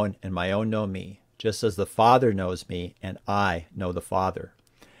my own and my own know me, just as the Father knows me and I know the Father.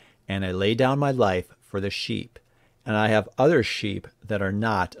 And I lay down my life for the sheep, and I have other sheep that are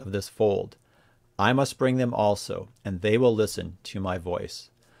not of this fold. I must bring them also, and they will listen to my voice.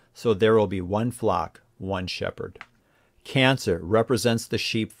 So there will be one flock, one shepherd. Cancer represents the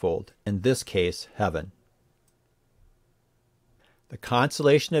sheepfold, in this case, heaven. The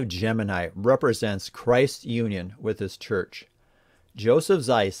constellation of Gemini represents Christ's union with his church. Joseph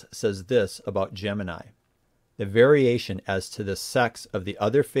Zeiss says this about Gemini. The variation as to the sex of the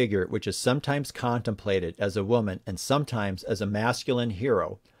other figure, which is sometimes contemplated as a woman and sometimes as a masculine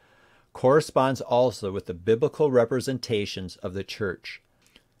hero, corresponds also with the biblical representations of the church.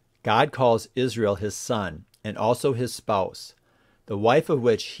 God calls Israel his son and also his spouse, the wife of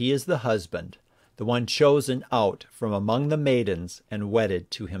which he is the husband, the one chosen out from among the maidens and wedded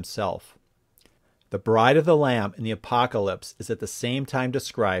to himself. The bride of the Lamb in the Apocalypse is at the same time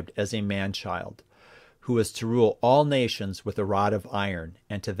described as a man-child, who is to rule all nations with a rod of iron,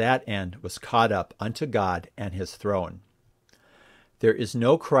 and to that end was caught up unto God and his throne. There is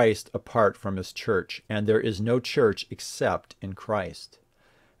no Christ apart from his church, and there is no church except in Christ.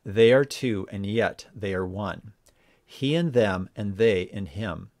 They are two, and yet they are one. He in them, and they in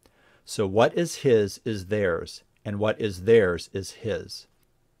him. So what is his is theirs, and what is theirs is his.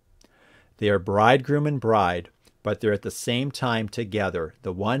 They are bridegroom and bride, but they're at the same time together,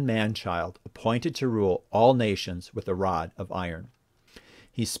 the one man-child appointed to rule all nations with a rod of iron.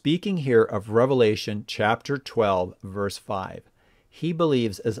 He's speaking here of Revelation chapter 12, verse 5. He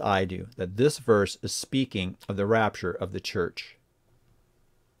believes, as I do, that this verse is speaking of the rapture of the church.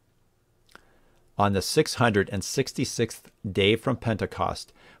 On the 666th day from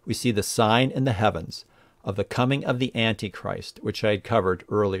Pentecost, we see the sign in the heavens of the coming of the Antichrist, which I had covered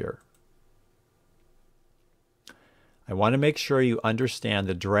earlier. I want to make sure you understand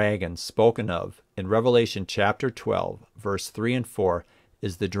the dragon spoken of in Revelation chapter 12, verse 3 and 4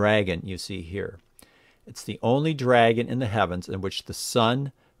 is the dragon you see here. It's the only dragon in the heavens in which the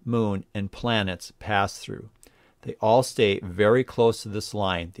sun, moon, and planets pass through. They all stay very close to this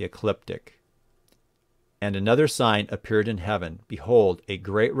line, the ecliptic. And another sign appeared in heaven. Behold, a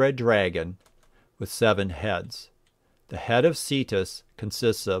great red dragon with 7 heads. The head of Cetus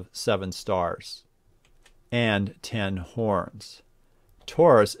consists of 7 stars and 10 horns.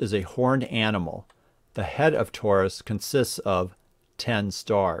 Taurus is a horned animal. The head of Taurus consists of 10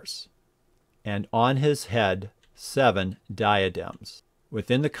 stars. And on his head 7 diadems.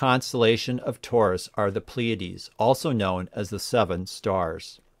 Within the constellation of Taurus are the Pleiades, also known as the 7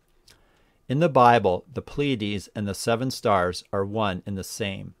 stars. In the Bible, the Pleiades and the 7 stars are one and the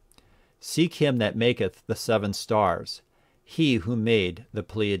same. Seek him that maketh the 7 stars, he who made the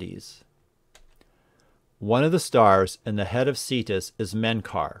Pleiades. One of the stars in the head of Cetus is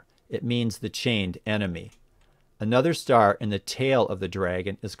Menkar. It means the chained enemy. Another star in the tail of the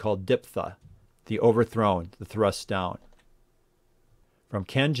dragon is called Diphtha, the overthrown, the thrust down. From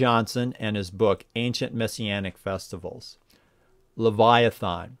Ken Johnson and his book, Ancient Messianic Festivals.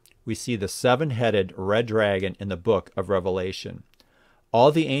 Leviathan. We see the 7-headed red dragon in the book of Revelation.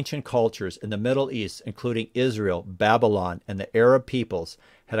 All the ancient cultures in the Middle East, including Israel, Babylon, and the Arab peoples,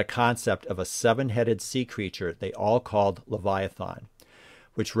 had a concept of a 7-headed sea creature they all called Leviathan,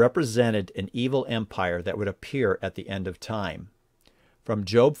 which represented an evil empire that would appear at the end of time. From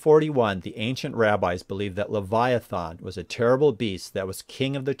Job 41, the ancient rabbis believed that Leviathan was a terrible beast that was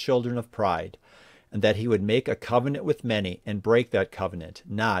king of the children of pride, and that he would make a covenant with many and break that covenant,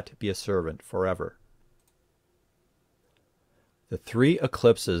 not be a servant forever. The three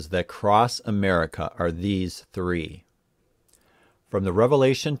eclipses that cross America are these three. From the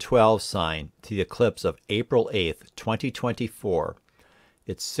Revelation 12 sign to the eclipse of April 8th, 2024,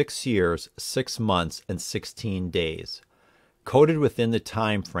 it's 6 years, 6 months, and 16 days. Coded within the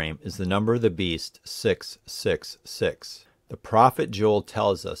time frame is the number of the beast, 666. The prophet Joel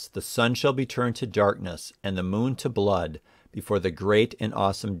tells us, the sun shall be turned to darkness and the moon to blood before the great and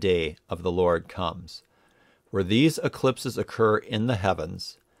awesome day of the Lord comes. Where these eclipses occur in the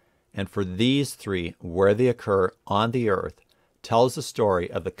heavens, and for these three, where they occur on the earth, tells the story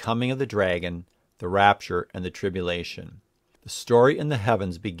of the coming of the dragon, the rapture, and the tribulation. The story in the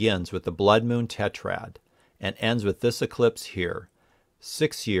heavens begins with the blood moon tetrad and ends with this eclipse here,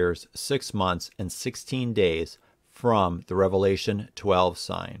 6 years, 6 months, and 16 days from the Revelation 12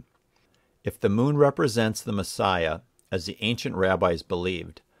 sign. If the moon represents the Messiah, as the ancient rabbis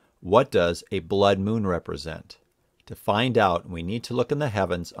believed, what does a blood moon represent? To find out, we need to look in the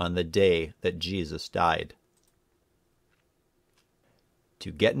heavens on the day that Jesus died.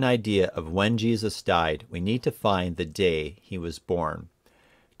 To get an idea of when Jesus died, we need to find the day he was born.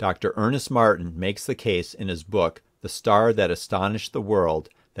 Dr. Ernest Martin makes the case in his book, The Star That Astonished the World,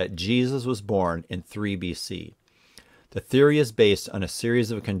 that Jesus was born in 3 BC. The theory is based on a series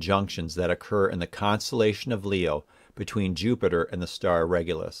of conjunctions that occur in the constellation of Leo between Jupiter and the star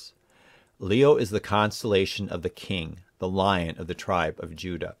Regulus. Leo is the constellation of the king, the lion of the tribe of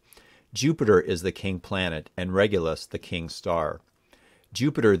Judah. Jupiter is the king planet, and Regulus the king star.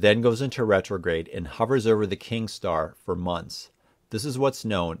 Jupiter then goes into retrograde and hovers over the king star for months. This is what's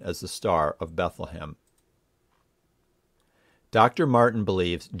known as the Star of Bethlehem. Dr. Martin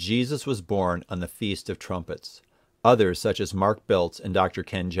believes Jesus was born on the Feast of Trumpets. Others, such as Mark Biltz and Dr.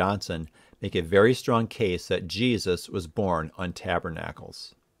 Ken Johnson, make a very strong case that Jesus was born on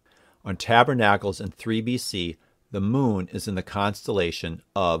Tabernacles. On Tabernacles in 3 BC, the moon is in the constellation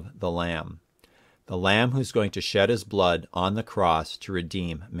of the Lamb. The Lamb who's going to shed his blood on the cross to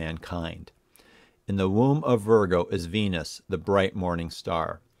redeem mankind. In the womb of Virgo is Venus, the bright morning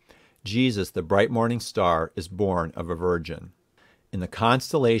star. Jesus, the bright morning star, is born of a virgin. In the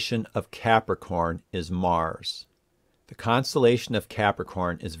constellation of Capricorn is Mars. The constellation of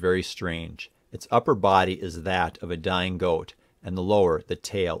Capricorn is very strange. Its upper body is that of a dying goat, and the lower the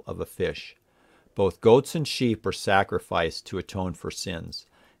tail of a fish. Both goats and sheep are sacrificed to atone for sins.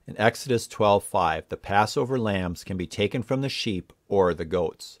 In Exodus 12:5, the Passover lambs can be taken from the sheep or the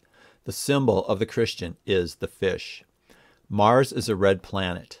goats. The symbol of the Christian is the fish. Mars is a red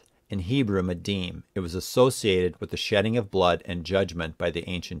planet. In Hebrew, Medim. It was associated with the shedding of blood and judgment by the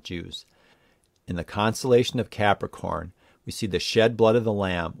ancient Jews. In the constellation of Capricorn, we see the shed blood of the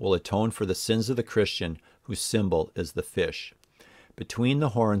Lamb will atone for the sins of the Christian, whose symbol is the fish. Between the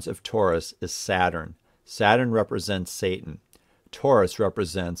horns of Taurus is Saturn. Saturn represents Satan. Taurus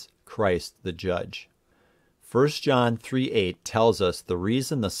represents Christ the Judge. 1 John 3:8 tells us the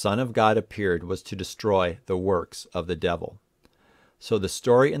reason the Son of God appeared was to destroy the works of the devil. So the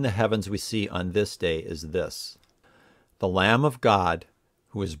story in the heavens we see on this day is this. The Lamb of God,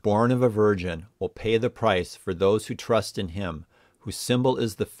 who is born of a virgin, will pay the price for those who trust in him, whose symbol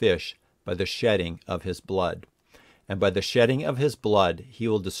is the fish, by the shedding of his blood. And by the shedding of his blood he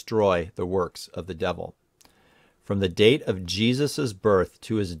will destroy the works of the devil. From the date of Jesus' birth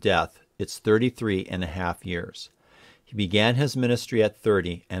to his death, it's 33.5 years. He began his ministry at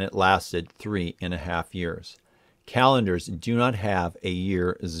 30, and it lasted 3.5 years. Calendars do not have a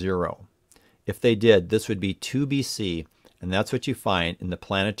year 0. If they did, this would be 2 BC, and that's what you find in the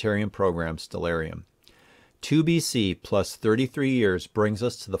planetarium program Stellarium. 2 BC plus 33 years brings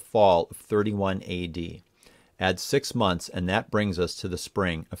us to the fall of 31 AD. Add 6 months, and that brings us to the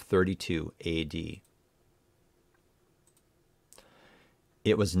spring of 32 AD.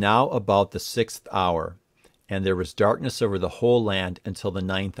 It was now about the 6th hour, and there was darkness over the whole land until the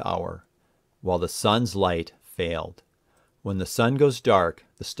 9th hour, while the sun's light failed. When the sun goes dark,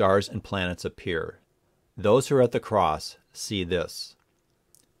 the stars and planets appear. Those who are at the cross see this.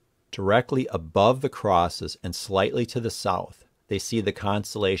 Directly above the crosses and slightly to the south, they see the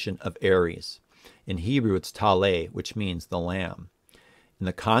constellation of Aries. In Hebrew, it's Tale, which means the Lamb. In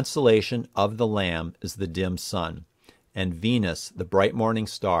the constellation of the Lamb is the dim sun, and Venus, the bright morning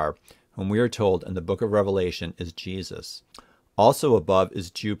star, whom we are told in the book of Revelation is Jesus. Also above is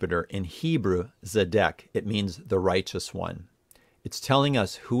Jupiter. In Hebrew, Zedek. It means the righteous one. It's telling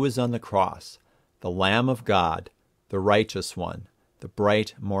us who is on the cross, the Lamb of God, the righteous one, the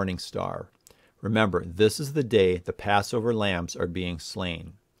bright morning star. Remember, this is the day the Passover lambs are being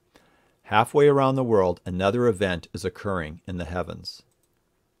slain. Halfway around the world, another event is occurring in the heavens.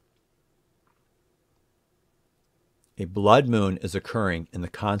 A blood moon is occurring in the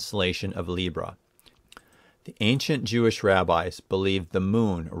constellation of Libra. The ancient Jewish rabbis believed the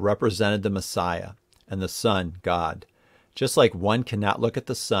moon represented the Messiah and the sun, God. Just like one cannot look at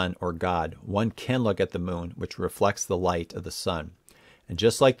the sun or God, one can look at the moon, which reflects the light of the sun. And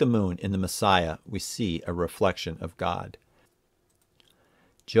just like the moon in the Messiah, we see a reflection of God.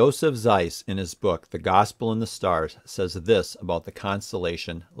 Joseph Zeiss, in his book, The Gospel in the Stars, says this about the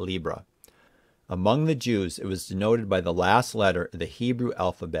constellation Libra. Among the Jews, it was denoted by the last letter of the Hebrew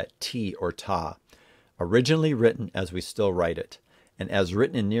alphabet, T or Ta, originally written as we still write it, and as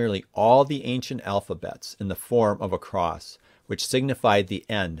written in nearly all the ancient alphabets in the form of a cross, which signified the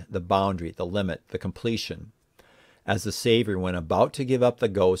end, the boundary, the limit, the completion. As the Savior, when about to give up the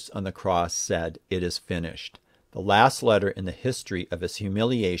ghost on the cross, said, "It is finished," the last letter in the history of his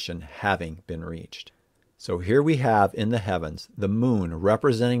humiliation having been reached. So here we have in the heavens the moon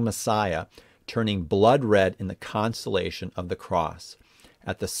representing Messiah turning blood red in the constellation of the cross.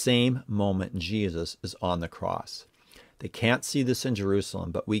 At the same moment Jesus is on the cross. They can't see this in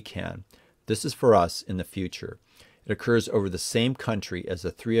Jerusalem, but we can. This is for us in the future. It occurs over the same country as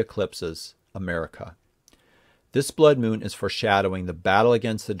the 3 eclipses, America. This blood moon is foreshadowing the battle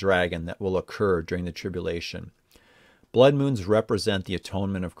against the dragon that will occur during the tribulation. Blood moons represent the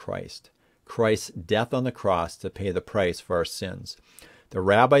atonement of Christ, Christ's death on the cross to pay the price for our sins. The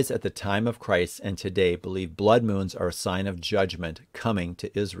rabbis at the time of Christ and today believe blood moons are a sign of judgment coming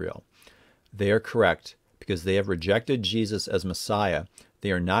to Israel. They are correct. Because they have rejected Jesus as Messiah,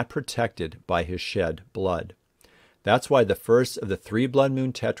 they are not protected by his shed blood. That's why the first of the 3 blood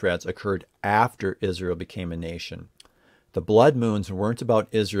moon tetrads occurred after Israel became a nation. The blood moons weren't about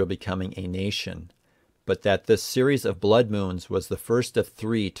Israel becoming a nation, but that this series of blood moons was the first of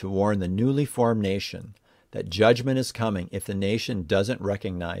 3 to warn the newly formed nation that judgment is coming if the nation doesn't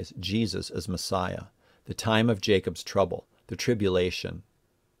recognize Jesus as Messiah, the time of Jacob's trouble, the tribulation.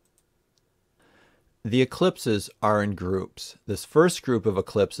 The eclipses are in groups. This first group of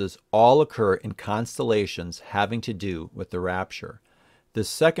eclipses all occur in constellations having to do with the rapture. This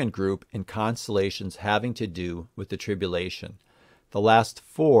second group in constellations having to do with the tribulation. The last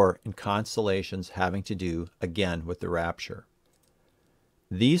 4 in constellations having to do, again, with the rapture.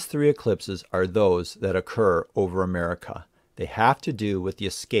 These 3 eclipses are those that occur over America. They have to do with the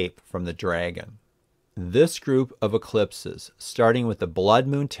escape from the dragon. This group of eclipses, starting with the blood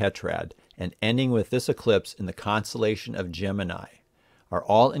moon tetrad and ending with this eclipse in the constellation of Gemini, are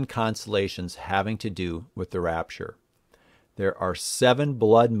all in constellations having to do with the rapture. There are 7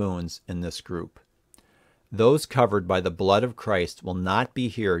 blood moons in this group. Those covered by the blood of Christ will not be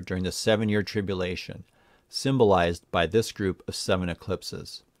here during the 7-year tribulation, symbolized by this group of 7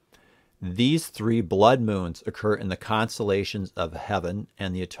 eclipses. These 3 blood moons occur in the constellations of Heaven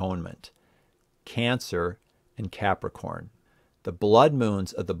and the Atonement, Cancer and Capricorn. The blood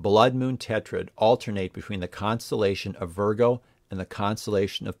moons of the blood moon tetrad alternate between the constellation of Virgo and the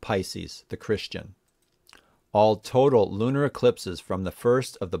constellation of Pisces, the Christian. All total lunar eclipses from the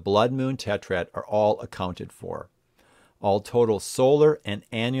first of the blood moon tetrad are all accounted for. All total solar and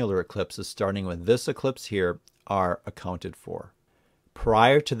annular eclipses starting with this eclipse here are accounted for.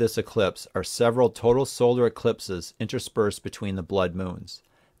 Prior to this eclipse are several total solar eclipses interspersed between the blood moons.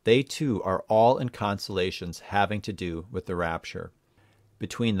 They too are all in constellations having to do with the rapture.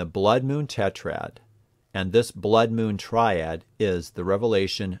 Between the blood moon tetrad and this blood moon triad is the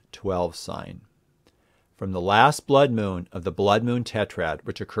Revelation 12 sign. From the last blood moon of the blood moon tetrad,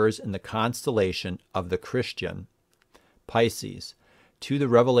 which occurs in the constellation of the Christian, Pisces, to the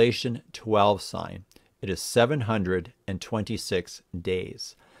Revelation 12 sign, it is 726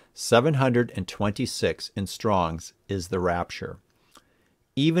 days. 726 in Strong's is the rapture.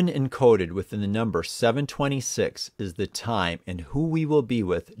 Even encoded within the number 726 is the time and who we will be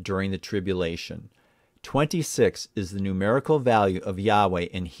with during the tribulation. 26 is the numerical value of Yahweh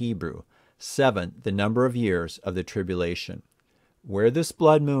in Hebrew, 7 the number of years of the tribulation. Where this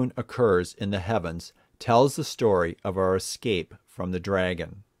blood moon occurs in the heavens tells the story of our escape from the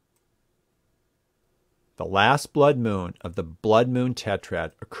dragon. The last blood moon of the blood moon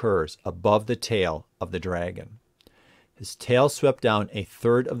tetrad occurs above the tail of the dragon. His tail swept down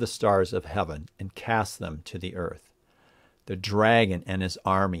 1/3 of the stars of heaven and cast them to the earth. The dragon and his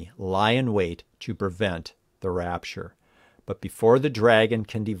army lie in wait to prevent the rapture. But before the dragon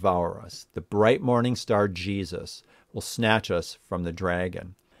can devour us, the bright morning star Jesus will snatch us from the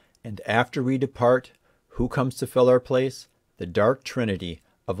dragon. And after we depart, who comes to fill our place? The dark trinity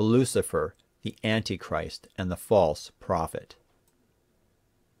of Lucifer, the Antichrist, and the false prophet.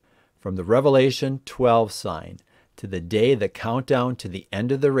 From the Revelation 12 sign, to the day the countdown to the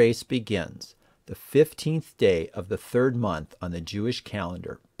end of the race begins, The 15th day of the 3rd month on the Jewish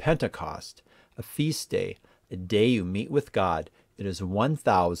calendar, Pentecost, a feast day, a day you meet with God, it is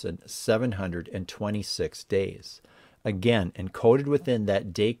 1,726 days. Again, encoded within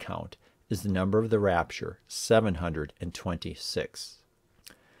that day count is the number of the rapture, 726.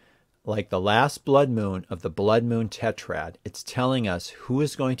 Like the last blood moon of the blood moon tetrad, it's telling us who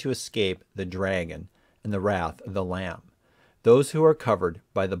is going to escape the dragon and the wrath of the Lamb. Those who are covered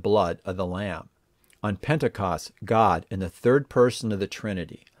by the blood of the Lamb. On Pentecost, God, in the third person of the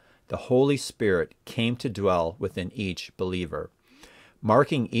Trinity, the Holy Spirit, came to dwell within each believer,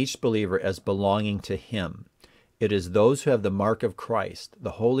 marking each believer as belonging to Him. It is those who have the mark of Christ,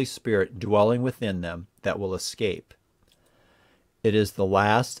 the Holy Spirit dwelling within them, that will escape. It is the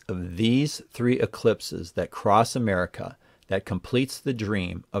last of these 3 eclipses that cross America that completes the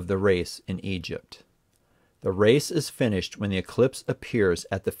dream of the race in Egypt. The race is finished when the eclipse appears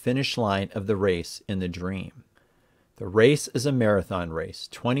at the finish line of the race in the dream. The race is a marathon race,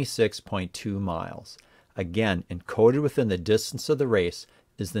 26.2 miles. Again, encoded within the distance of the race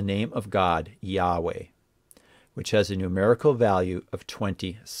is the name of God, Yahweh, which has a numerical value of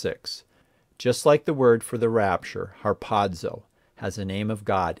 26. Just like the word for the rapture, harpazo, has a name of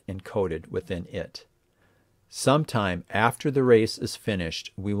God encoded within it. Sometime after the race is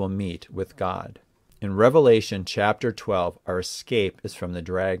finished, we will meet with God. In Revelation chapter 12, our escape is from the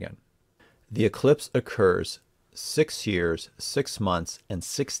dragon. The eclipse occurs 6 years, 6 months, and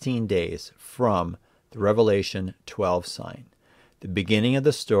 16 days from the Revelation 12 sign, the beginning of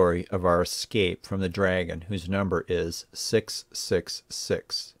the story of our escape from the dragon, whose number is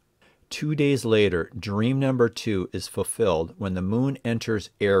 666. 2 days later, dream number 2 is fulfilled when the moon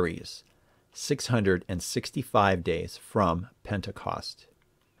enters Aries, 665 days from Pentecost.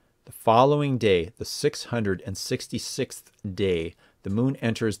 The following day, the 666th day, the moon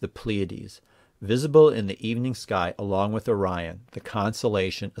enters the Pleiades, visible in the evening sky along with Orion, the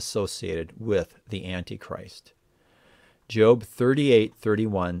constellation associated with the Antichrist. Job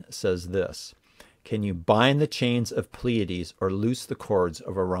 38:31 says this, "Can you bind the chains of Pleiades or loose the cords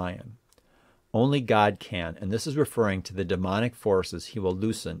of Orion?" Only God can, and this is referring to the demonic forces He will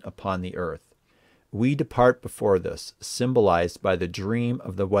loosen upon the earth. We depart before this, symbolized by the dream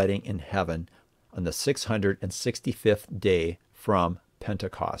of the wedding in heaven on the 665th day from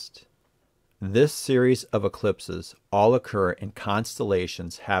Pentecost. This series of eclipses all occur in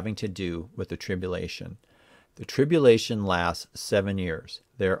constellations having to do with the tribulation. The tribulation lasts 7 years.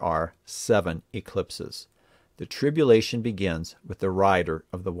 There are 7 eclipses. The tribulation begins with the rider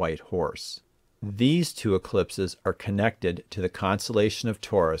of the white horse. These 2 eclipses are connected to the constellation of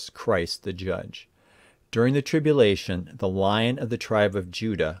Taurus, Christ the Judge. During the tribulation, the Lion of the tribe of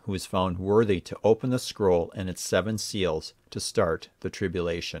Judah, who is found worthy to open the scroll and its 7 seals to start the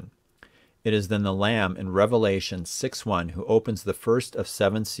tribulation. It is then the Lamb in Revelation 6:1 who opens the first of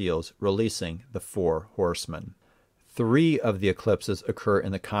 7 seals, releasing the 4 horsemen. 3 of the eclipses occur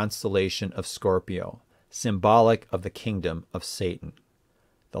in the constellation of Scorpio, symbolic of the kingdom of Satan.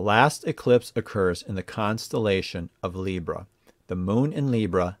 The last eclipse occurs in the constellation of Libra, the moon in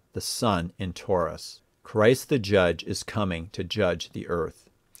Libra, the sun in Taurus. Christ the Judge is coming to judge the earth.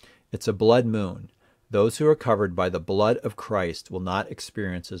 It's a blood moon. Those who are covered by the blood of Christ will not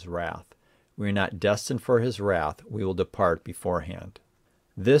experience His wrath. We are not destined for His wrath. We will depart beforehand.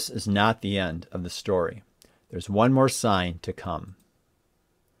 This is not the end of the story. There's one more sign to come.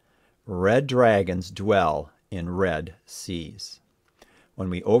 Red dragons dwell in red seas. When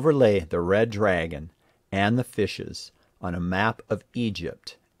we overlay the red dragon and the fishes on a map of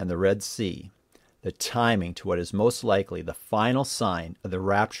Egypt and the Red Sea, the timing to what is most likely the final sign of the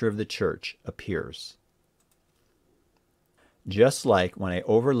rapture of the church appears. Just like when I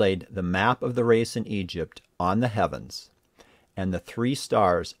overlaid the map of the race in Egypt on the heavens, and the 3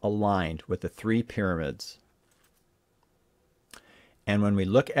 stars aligned with the 3 pyramids. And when we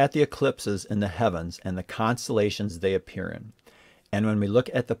look at the eclipses in the heavens and the constellations they appear in, and when we look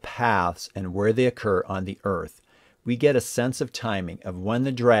at the paths and where they occur on the earth, we get a sense of timing of when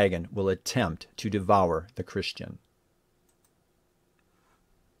the dragon will attempt to devour the Christian.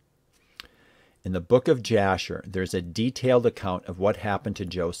 In the book of Jasher, there's a detailed account of what happened to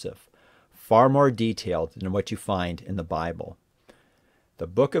Joseph, far more detailed than what you find in the Bible. The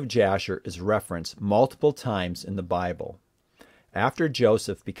book of Jasher is referenced multiple times in the Bible. After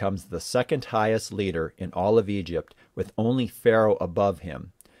Joseph becomes the 2nd highest leader in all of Egypt, with only Pharaoh above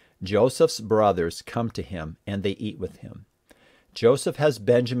him, Joseph's brothers come to him and they eat with him. Joseph has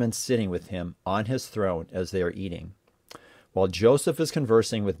Benjamin sitting with him on his throne as they are eating. While Joseph is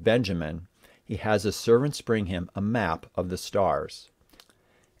conversing with Benjamin, he has his servants bring him a map of the stars.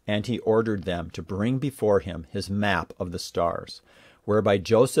 And he ordered them to bring before him his map of the stars, whereby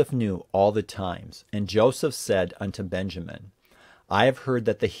Joseph knew all the times. And Joseph said unto Benjamin, I have heard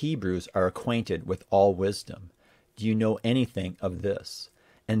that the Hebrews are acquainted with all wisdom. Do you know anything of this?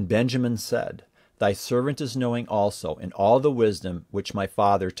 And Benjamin said, Thy servant is knowing also in all the wisdom which my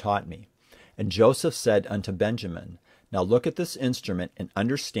father taught me. And Joseph said unto Benjamin, Now look at this instrument, and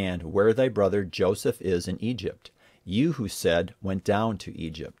understand where thy brother Joseph is in Egypt, you who said, Went down to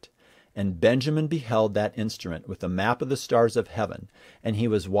Egypt. And Benjamin beheld that instrument with a map of the stars of heaven, and he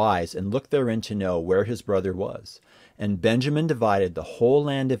was wise, and looked therein to know where his brother was. And Benjamin divided the whole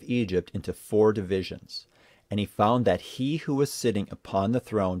land of Egypt into 4 divisions. And he found that he who was sitting upon the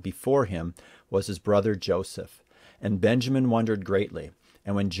throne before him was his brother Joseph. And Benjamin wondered greatly.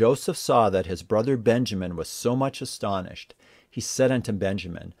 And when Joseph saw that his brother Benjamin was so much astonished, he said unto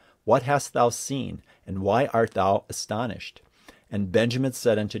Benjamin, What hast thou seen, and why art thou astonished? And Benjamin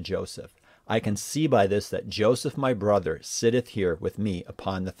said unto Joseph, I can see by this that Joseph my brother sitteth here with me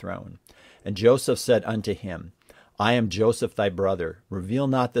upon the throne. And Joseph said unto him, I am Joseph thy brother. Reveal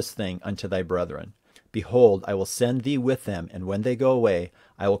not this thing unto thy brethren. Behold, I will send thee with them, and when they go away,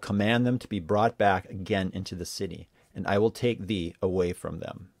 I will command them to be brought back again into the city, and I will take thee away from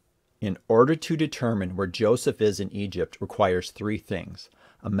them. In order to determine where Joseph is in Egypt requires 3 things: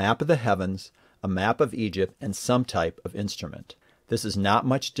 a map of the heavens, a map of Egypt, and some type of instrument. This is not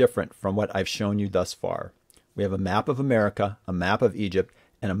much different from what I've shown you thus far. We have a map of America, a map of Egypt,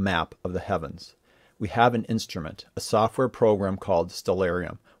 and a map of the heavens. We have an instrument, a software program called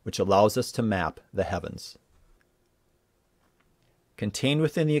Stellarium, which allows us to map the heavens. Contained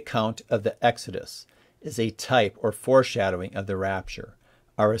within the account of the Exodus is a type or foreshadowing of the rapture,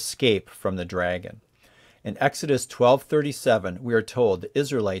 our escape from the dragon. In Exodus 12:37, we are told the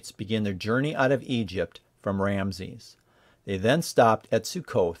Israelites begin their journey out of Egypt from Ramses. They then stopped at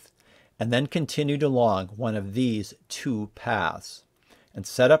Sukkoth and then continued along one of these 2 paths and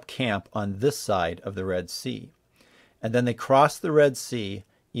set up camp on this side of the Red Sea. And then they crossed the Red Sea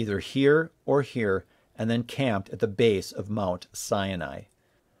either here or here and then camped at the base of Mount Sinai.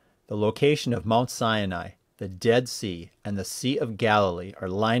 The location of Mount Sinai, the Dead Sea, and the Sea of Galilee are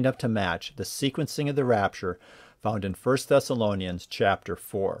lined up to match the sequencing of the rapture found in 1 Thessalonians chapter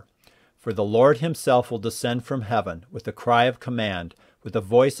 4. For the Lord himself will descend from heaven with a cry of command, with the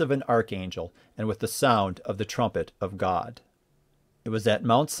voice of an archangel, and with the sound of the trumpet of God. It was at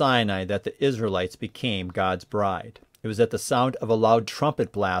Mount Sinai that the Israelites became God's bride. It was at the sound of a loud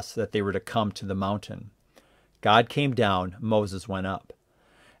trumpet blast that they were to come to the mountain. God came down, Moses went up.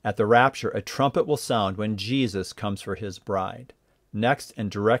 At the rapture, a trumpet will sound when Jesus comes for his bride. Next and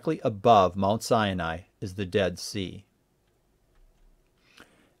directly above Mount Sinai is the Dead Sea.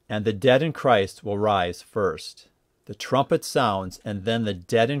 And the dead in Christ will rise first. The trumpet sounds, and then the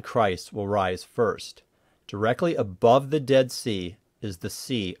dead in Christ will rise first. Directly above the Dead Sea is the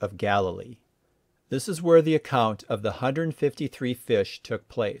Sea of Galilee. This is where the account of the 153 fish took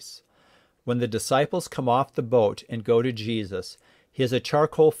place. When the disciples come off the boat and go to Jesus, he has a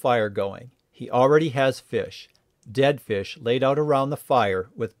charcoal fire going. He already has fish, dead fish laid out around the fire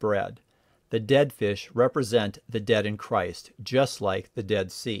with bread. The dead fish represent the dead in Christ, just like the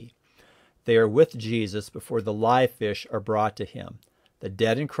Dead Sea. They are with Jesus before the live fish are brought to him. The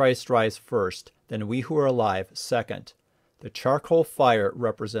dead in Christ rise first, then we who are alive second. The charcoal fire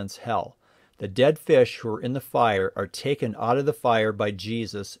represents hell. The dead fish who are in the fire are taken out of the fire by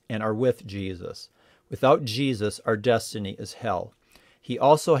Jesus and are with Jesus. Without Jesus, our destiny is hell. He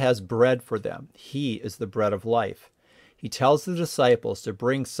also has bread for them. He is the bread of life. He tells the disciples to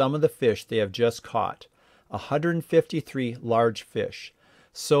bring some of the fish they have just caught, 153 large fish.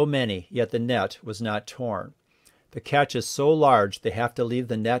 So many, yet the net was not torn. The catch is so large they have to leave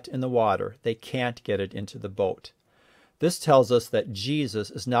the net in the water. They can't get it into the boat. This tells us that Jesus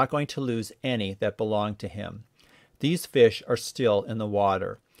is not going to lose any that belong to him. These fish are still in the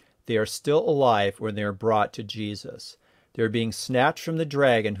water. They are still alive when they are brought to Jesus. They are being snatched from the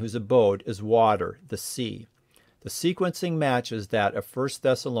dragon whose abode is water, the sea. The sequencing matches that of 1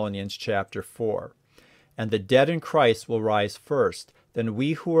 Thessalonians chapter 4. And the dead in Christ will rise first. Then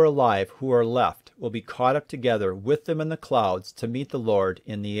we who are alive, who are left, will be caught up together with them in the clouds to meet the Lord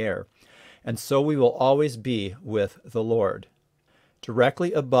in the air. And so we will always be with the Lord.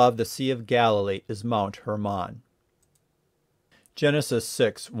 Directly above the Sea of Galilee is Mount Hermon. Genesis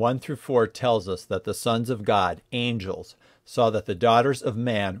 6:1-4 tells us that the sons of God, angels, saw that the daughters of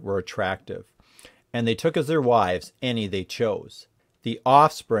man were attractive, and they took as their wives any they chose. The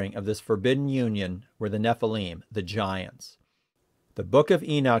offspring of this forbidden union were the Nephilim, the giants. The book of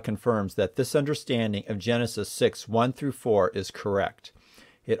Enoch confirms that this understanding of Genesis 6:1-4 is correct.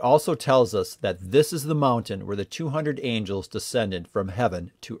 It also tells us that this is the mountain where the 200 angels descended from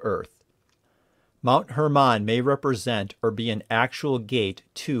heaven to earth. Mount Hermon may represent or be an actual gate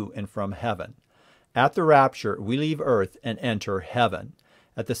to and from heaven. At the rapture, we leave earth and enter heaven.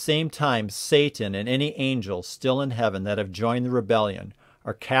 At the same time, Satan and any angels still in heaven that have joined the rebellion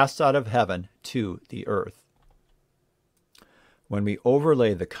are cast out of heaven to the earth. When we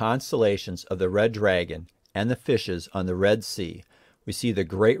overlay the constellations of the red dragon and the fishes on the Red Sea, we see the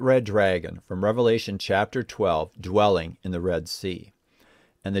great red dragon from Revelation chapter 12 dwelling in the Red Sea,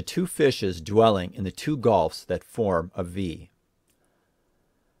 and the two fishes dwelling in the two gulfs that form a V.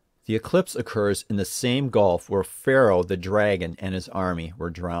 The eclipse occurs in the same gulf where Pharaoh the dragon and his army were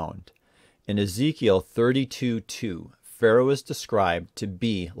drowned. In Ezekiel 32:2, Pharaoh is described to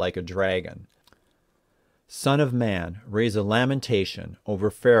be like a dragon. Son of man, raise a lamentation over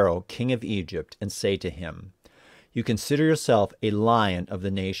Pharaoh, king of Egypt, and say to him, You consider yourself a lion of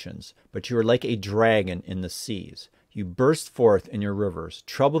the nations, but you are like a dragon in the seas. You burst forth in your rivers,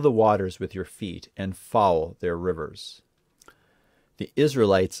 trouble the waters with your feet, and foul their rivers. The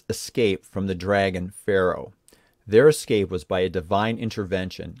Israelites escape from the dragon Pharaoh. Their escape was by a divine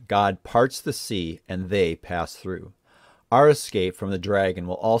intervention. God parts the sea, and they pass through. Our escape from the dragon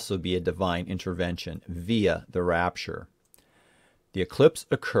will also be a divine intervention via the rapture. The eclipse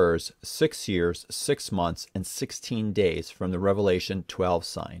occurs 6 years, 6 months, and 16 days from the Revelation 12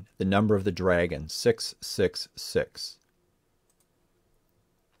 sign, the number of the dragon, 666.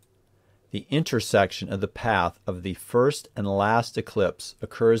 The intersection of the path of the first and last eclipse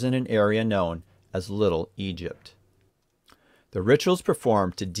occurs in an area known as Little Egypt. The rituals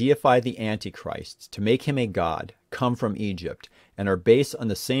performed to deify the Antichrist, to make him a god, come from Egypt, and are based on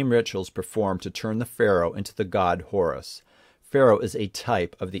the same rituals performed to turn the Pharaoh into the god Horus. Pharaoh is a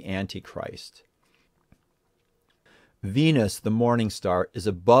type of the Antichrist. Venus, the morning star, is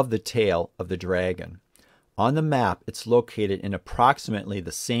above the tail of the dragon. On the map, it's located in approximately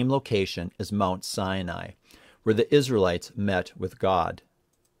the same location as Mount Sinai, where the Israelites met with God.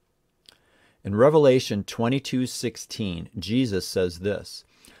 In Revelation 22:16, Jesus says this,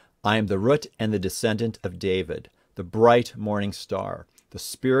 I am the root and the descendant of David, the bright morning star. The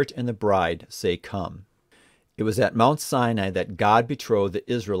Spirit and the bride say, Come. It was at Mount Sinai that God betrothed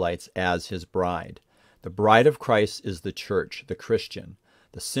the Israelites as his bride. The bride of Christ is the church, the Christian.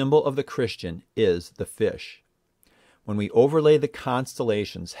 The symbol of the Christian is the fish. When we overlay the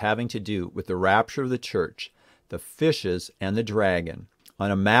constellations having to do with the rapture of the church, the fishes and the dragon, on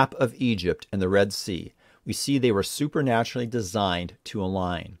a map of Egypt and the Red Sea, we see they were supernaturally designed to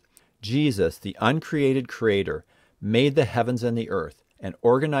align. Jesus, the uncreated creator, made the heavens and the earth and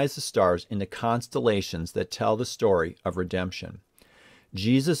organized the stars into constellations that tell the story of redemption.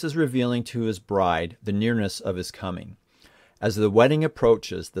 Jesus is revealing to his bride the nearness of his coming. As the wedding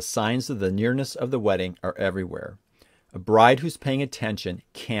approaches, the signs of the nearness of the wedding are everywhere. A bride who's paying attention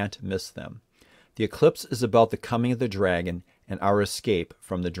can't miss them. The eclipse is about the coming of the dragon and our escape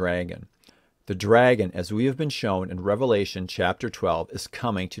from the dragon. The dragon, as we have been shown in Revelation chapter 12, is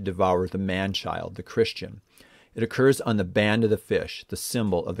coming to devour the man-child, the Christian. It occurs on the band of the fish, the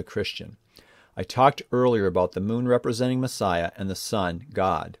symbol of the Christian. I talked earlier about the moon representing Messiah and the sun,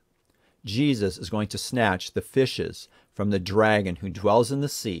 God. Jesus is going to snatch the fishes from the dragon who dwells in the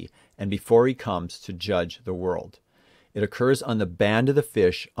sea and before he comes to judge the world. It occurs on the band of the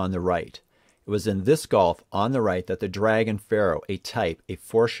fish on the right. It was in this gulf on the right that the dragon Pharaoh, a type, a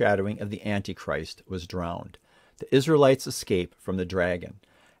foreshadowing of the Antichrist, was drowned. The Israelites escape from the dragon.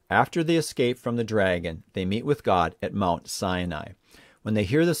 After they escape from the dragon, they meet with God at Mount Sinai. When they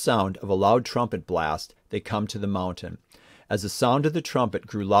hear the sound of a loud trumpet blast, they come to the mountain. As the sound of the trumpet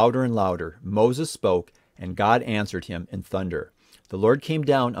grew louder and louder, Moses spoke, and God answered him in thunder. The Lord came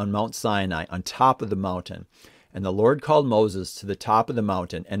down on Mount Sinai, on top of the mountain, and the Lord called Moses to the top of the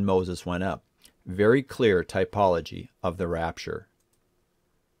mountain, and Moses went up. Very clear typology of the rapture.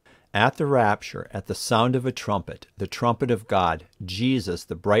 At the rapture, at the sound of a trumpet, the trumpet of God, Jesus,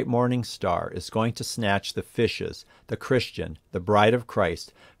 the bright morning star, is going to snatch the fishes, the Christian, the bride of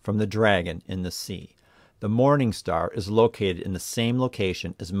Christ, from the dragon in the sea. The morning star is located in the same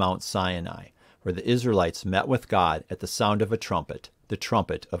location as Mount Sinai, where the Israelites met with God at the sound of a trumpet, the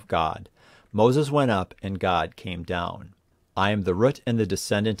trumpet of God. Moses went up and God came down. I am the root and the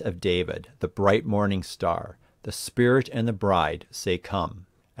descendant of David, the bright morning star. The Spirit and the bride say, Come.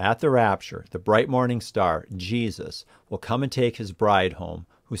 At the rapture, the bright morning star, Jesus, will come and take his bride home,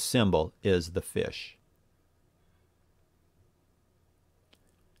 whose symbol is the fish.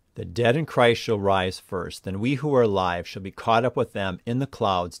 The dead in Christ shall rise first, then we who are alive shall be caught up with them in the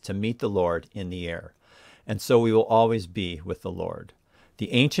clouds to meet the Lord in the air. And so we will always be with the Lord.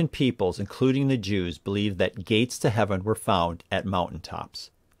 The ancient peoples, including the Jews, believed that gates to heaven were found at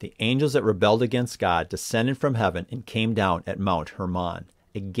mountaintops. The angels that rebelled against God descended from heaven and came down at Mount Hermon,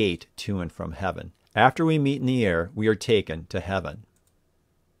 a gate to and from heaven. After we meet in the air, we are taken to heaven.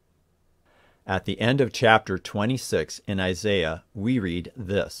 At the end of chapter 26 in Isaiah, we read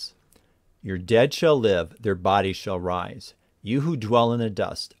this: Your dead shall live, their bodies shall rise. You who dwell in the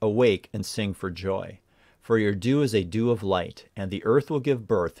dust, awake and sing for joy. For your dew is a dew of light, and the earth will give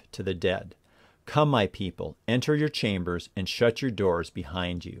birth to the dead. Come, my people, enter your chambers, and shut your doors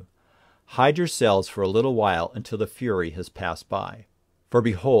behind you. Hide yourselves for a little while until the fury has passed by. For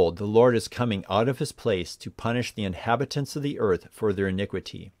behold, the Lord is coming out of his place to punish the inhabitants of the earth for their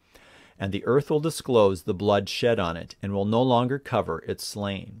iniquity. And the earth will disclose the blood shed on it, and will no longer cover its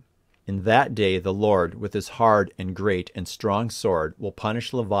slain. In that day the Lord, with his hard and great and strong sword, will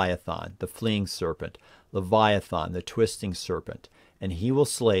punish Leviathan, the fleeing serpent, Leviathan, the twisting serpent, and he will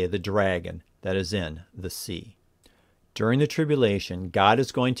slay the dragon that is in the sea. During the tribulation, God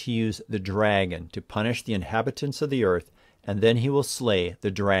is going to use the dragon to punish the inhabitants of the earth, and then he will slay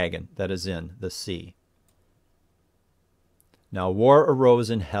the dragon that is in the sea. Now war arose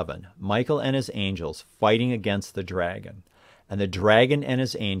in heaven, Michael and his angels fighting against the dragon. And the dragon and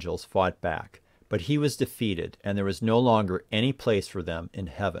his angels fought back, but he was defeated, and there was no longer any place for them in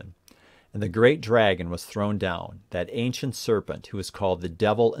heaven. And the great dragon was thrown down, that ancient serpent who is called the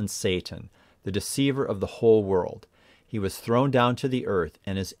devil and Satan, the deceiver of the whole world. He was thrown down to the earth,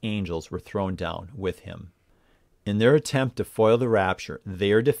 and his angels were thrown down with him. In their attempt to foil the rapture,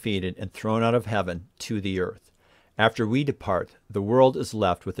 they are defeated and thrown out of heaven to the earth. After we depart, the world is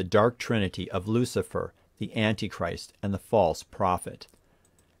left with the dark trinity of Lucifer, the Antichrist, and the false prophet.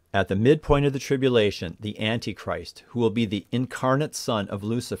 At the midpoint of the tribulation, the Antichrist, who will be the incarnate son of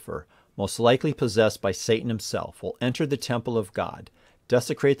Lucifer, most likely possessed by Satan himself, will enter the temple of God,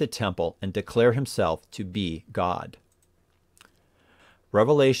 desecrate the temple, and declare himself to be God.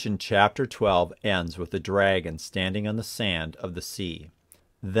 Revelation chapter 12 ends with the dragon standing on the sand of the sea.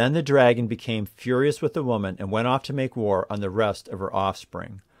 Then the dragon became furious with the woman and went off to make war on the rest of her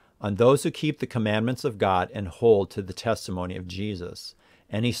offspring, on those who keep the commandments of God and hold to the testimony of Jesus.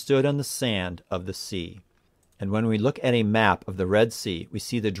 And he stood on the sand of the sea. And when we look at a map of the Red Sea, we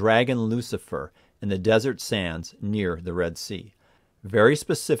see the dragon Lucifer in the desert sands near the Red Sea, very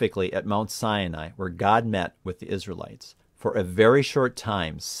specifically at Mount Sinai, where God met with the Israelites. For a very short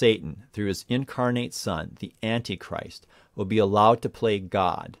time, Satan, through his incarnate son, the Antichrist, will be allowed to play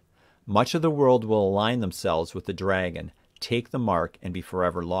God. Much of the world will align themselves with the dragon, take the mark, and be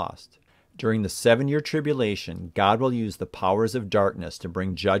forever lost. During the 7-year tribulation, God will use the powers of darkness to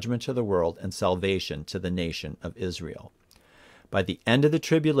bring judgment to the world and salvation to the nation of Israel. By the end of the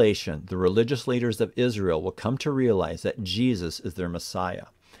tribulation, the religious leaders of Israel will come to realize that Jesus is their Messiah,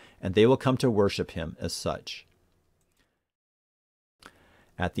 and they will come to worship him as such.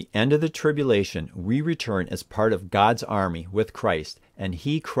 At the end of the tribulation, we return as part of God's army with Christ, and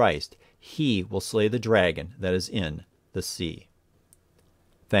he, Christ, he will slay the dragon that is in the sea.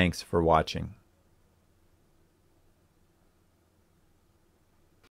 Thanks for watching.